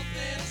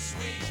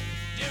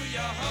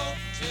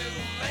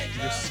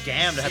 You're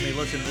scammed to have me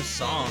listen to this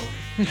song.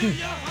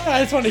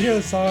 I just wanted to hear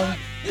the song.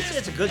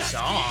 It's a good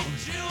song.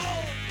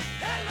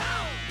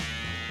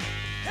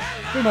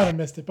 We might have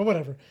missed it, but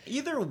whatever.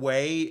 Either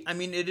way, I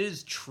mean, it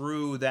is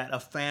true that a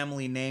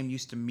family name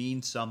used to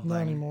mean something.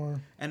 Not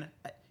anymore. And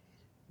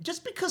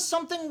just because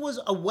something was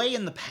away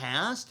in the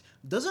past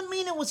doesn't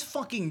mean it was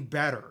fucking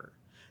better.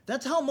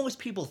 That's how most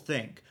people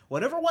think.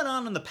 Whatever went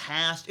on in the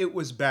past, it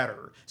was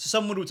better. So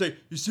someone would say,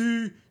 you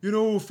see,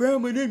 a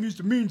family name used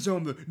to mean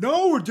something.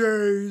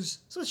 Nowadays.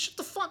 So shut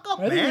the fuck up,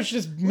 man. I think you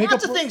should just make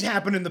Lots up of things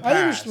happen in the I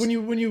past.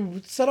 think when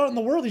you set out in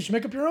the world, you should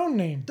make up your own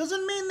name.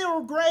 Doesn't mean they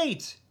were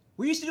great.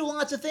 We used to do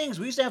lots of things.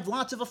 We used to have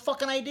lots of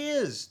fucking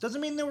ideas.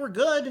 Doesn't mean they were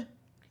good.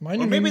 Or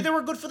maybe they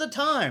were good for the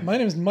time. My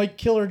name is Mike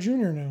Killer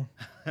Jr. now.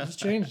 I just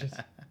changed it.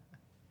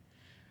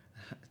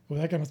 Well,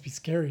 that guy must be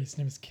scary. His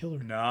name is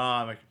Killer.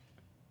 Nah, like,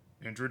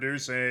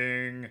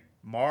 introducing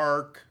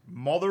Mark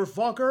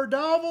Motherfucker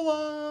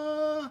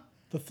Davila.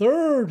 The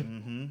third.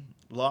 Mm-hmm.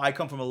 Well, I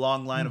come from a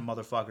long line of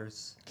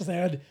motherfuckers. Just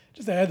add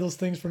those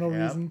things for no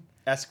reason.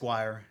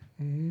 Esquire.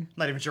 Mm-hmm.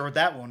 Not even sure what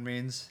that one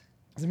means.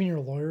 Does it mean you're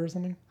a lawyer or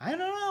something? I don't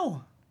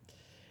know.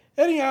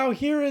 Anyhow,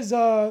 here is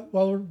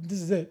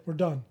this is it. We're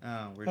done.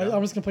 Oh, we're done.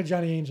 I'm just gonna play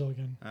Johnny Angel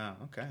again. Oh,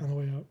 okay. On the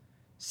way out.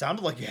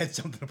 Sounded like you had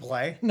something to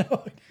play.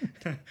 No.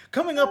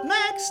 Coming up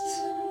next.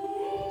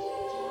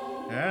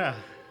 Yeah.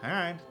 All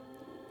right.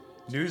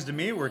 News to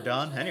me, we're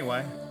done.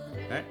 Anyway.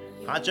 All right.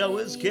 Hotshot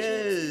Whiz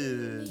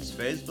Kids.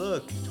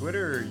 Facebook,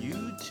 Twitter,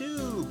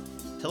 YouTube.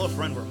 Tell a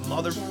friend we're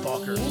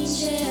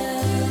motherfuckers.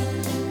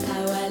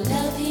 How I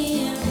love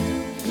him.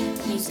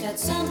 He's got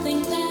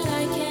something that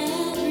I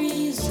can't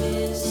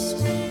resist.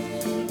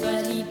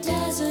 But he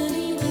doesn't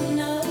even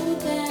know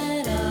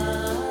that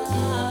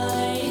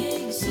I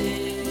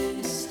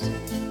exist.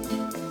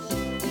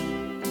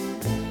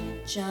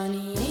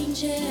 Johnny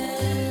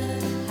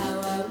Angel.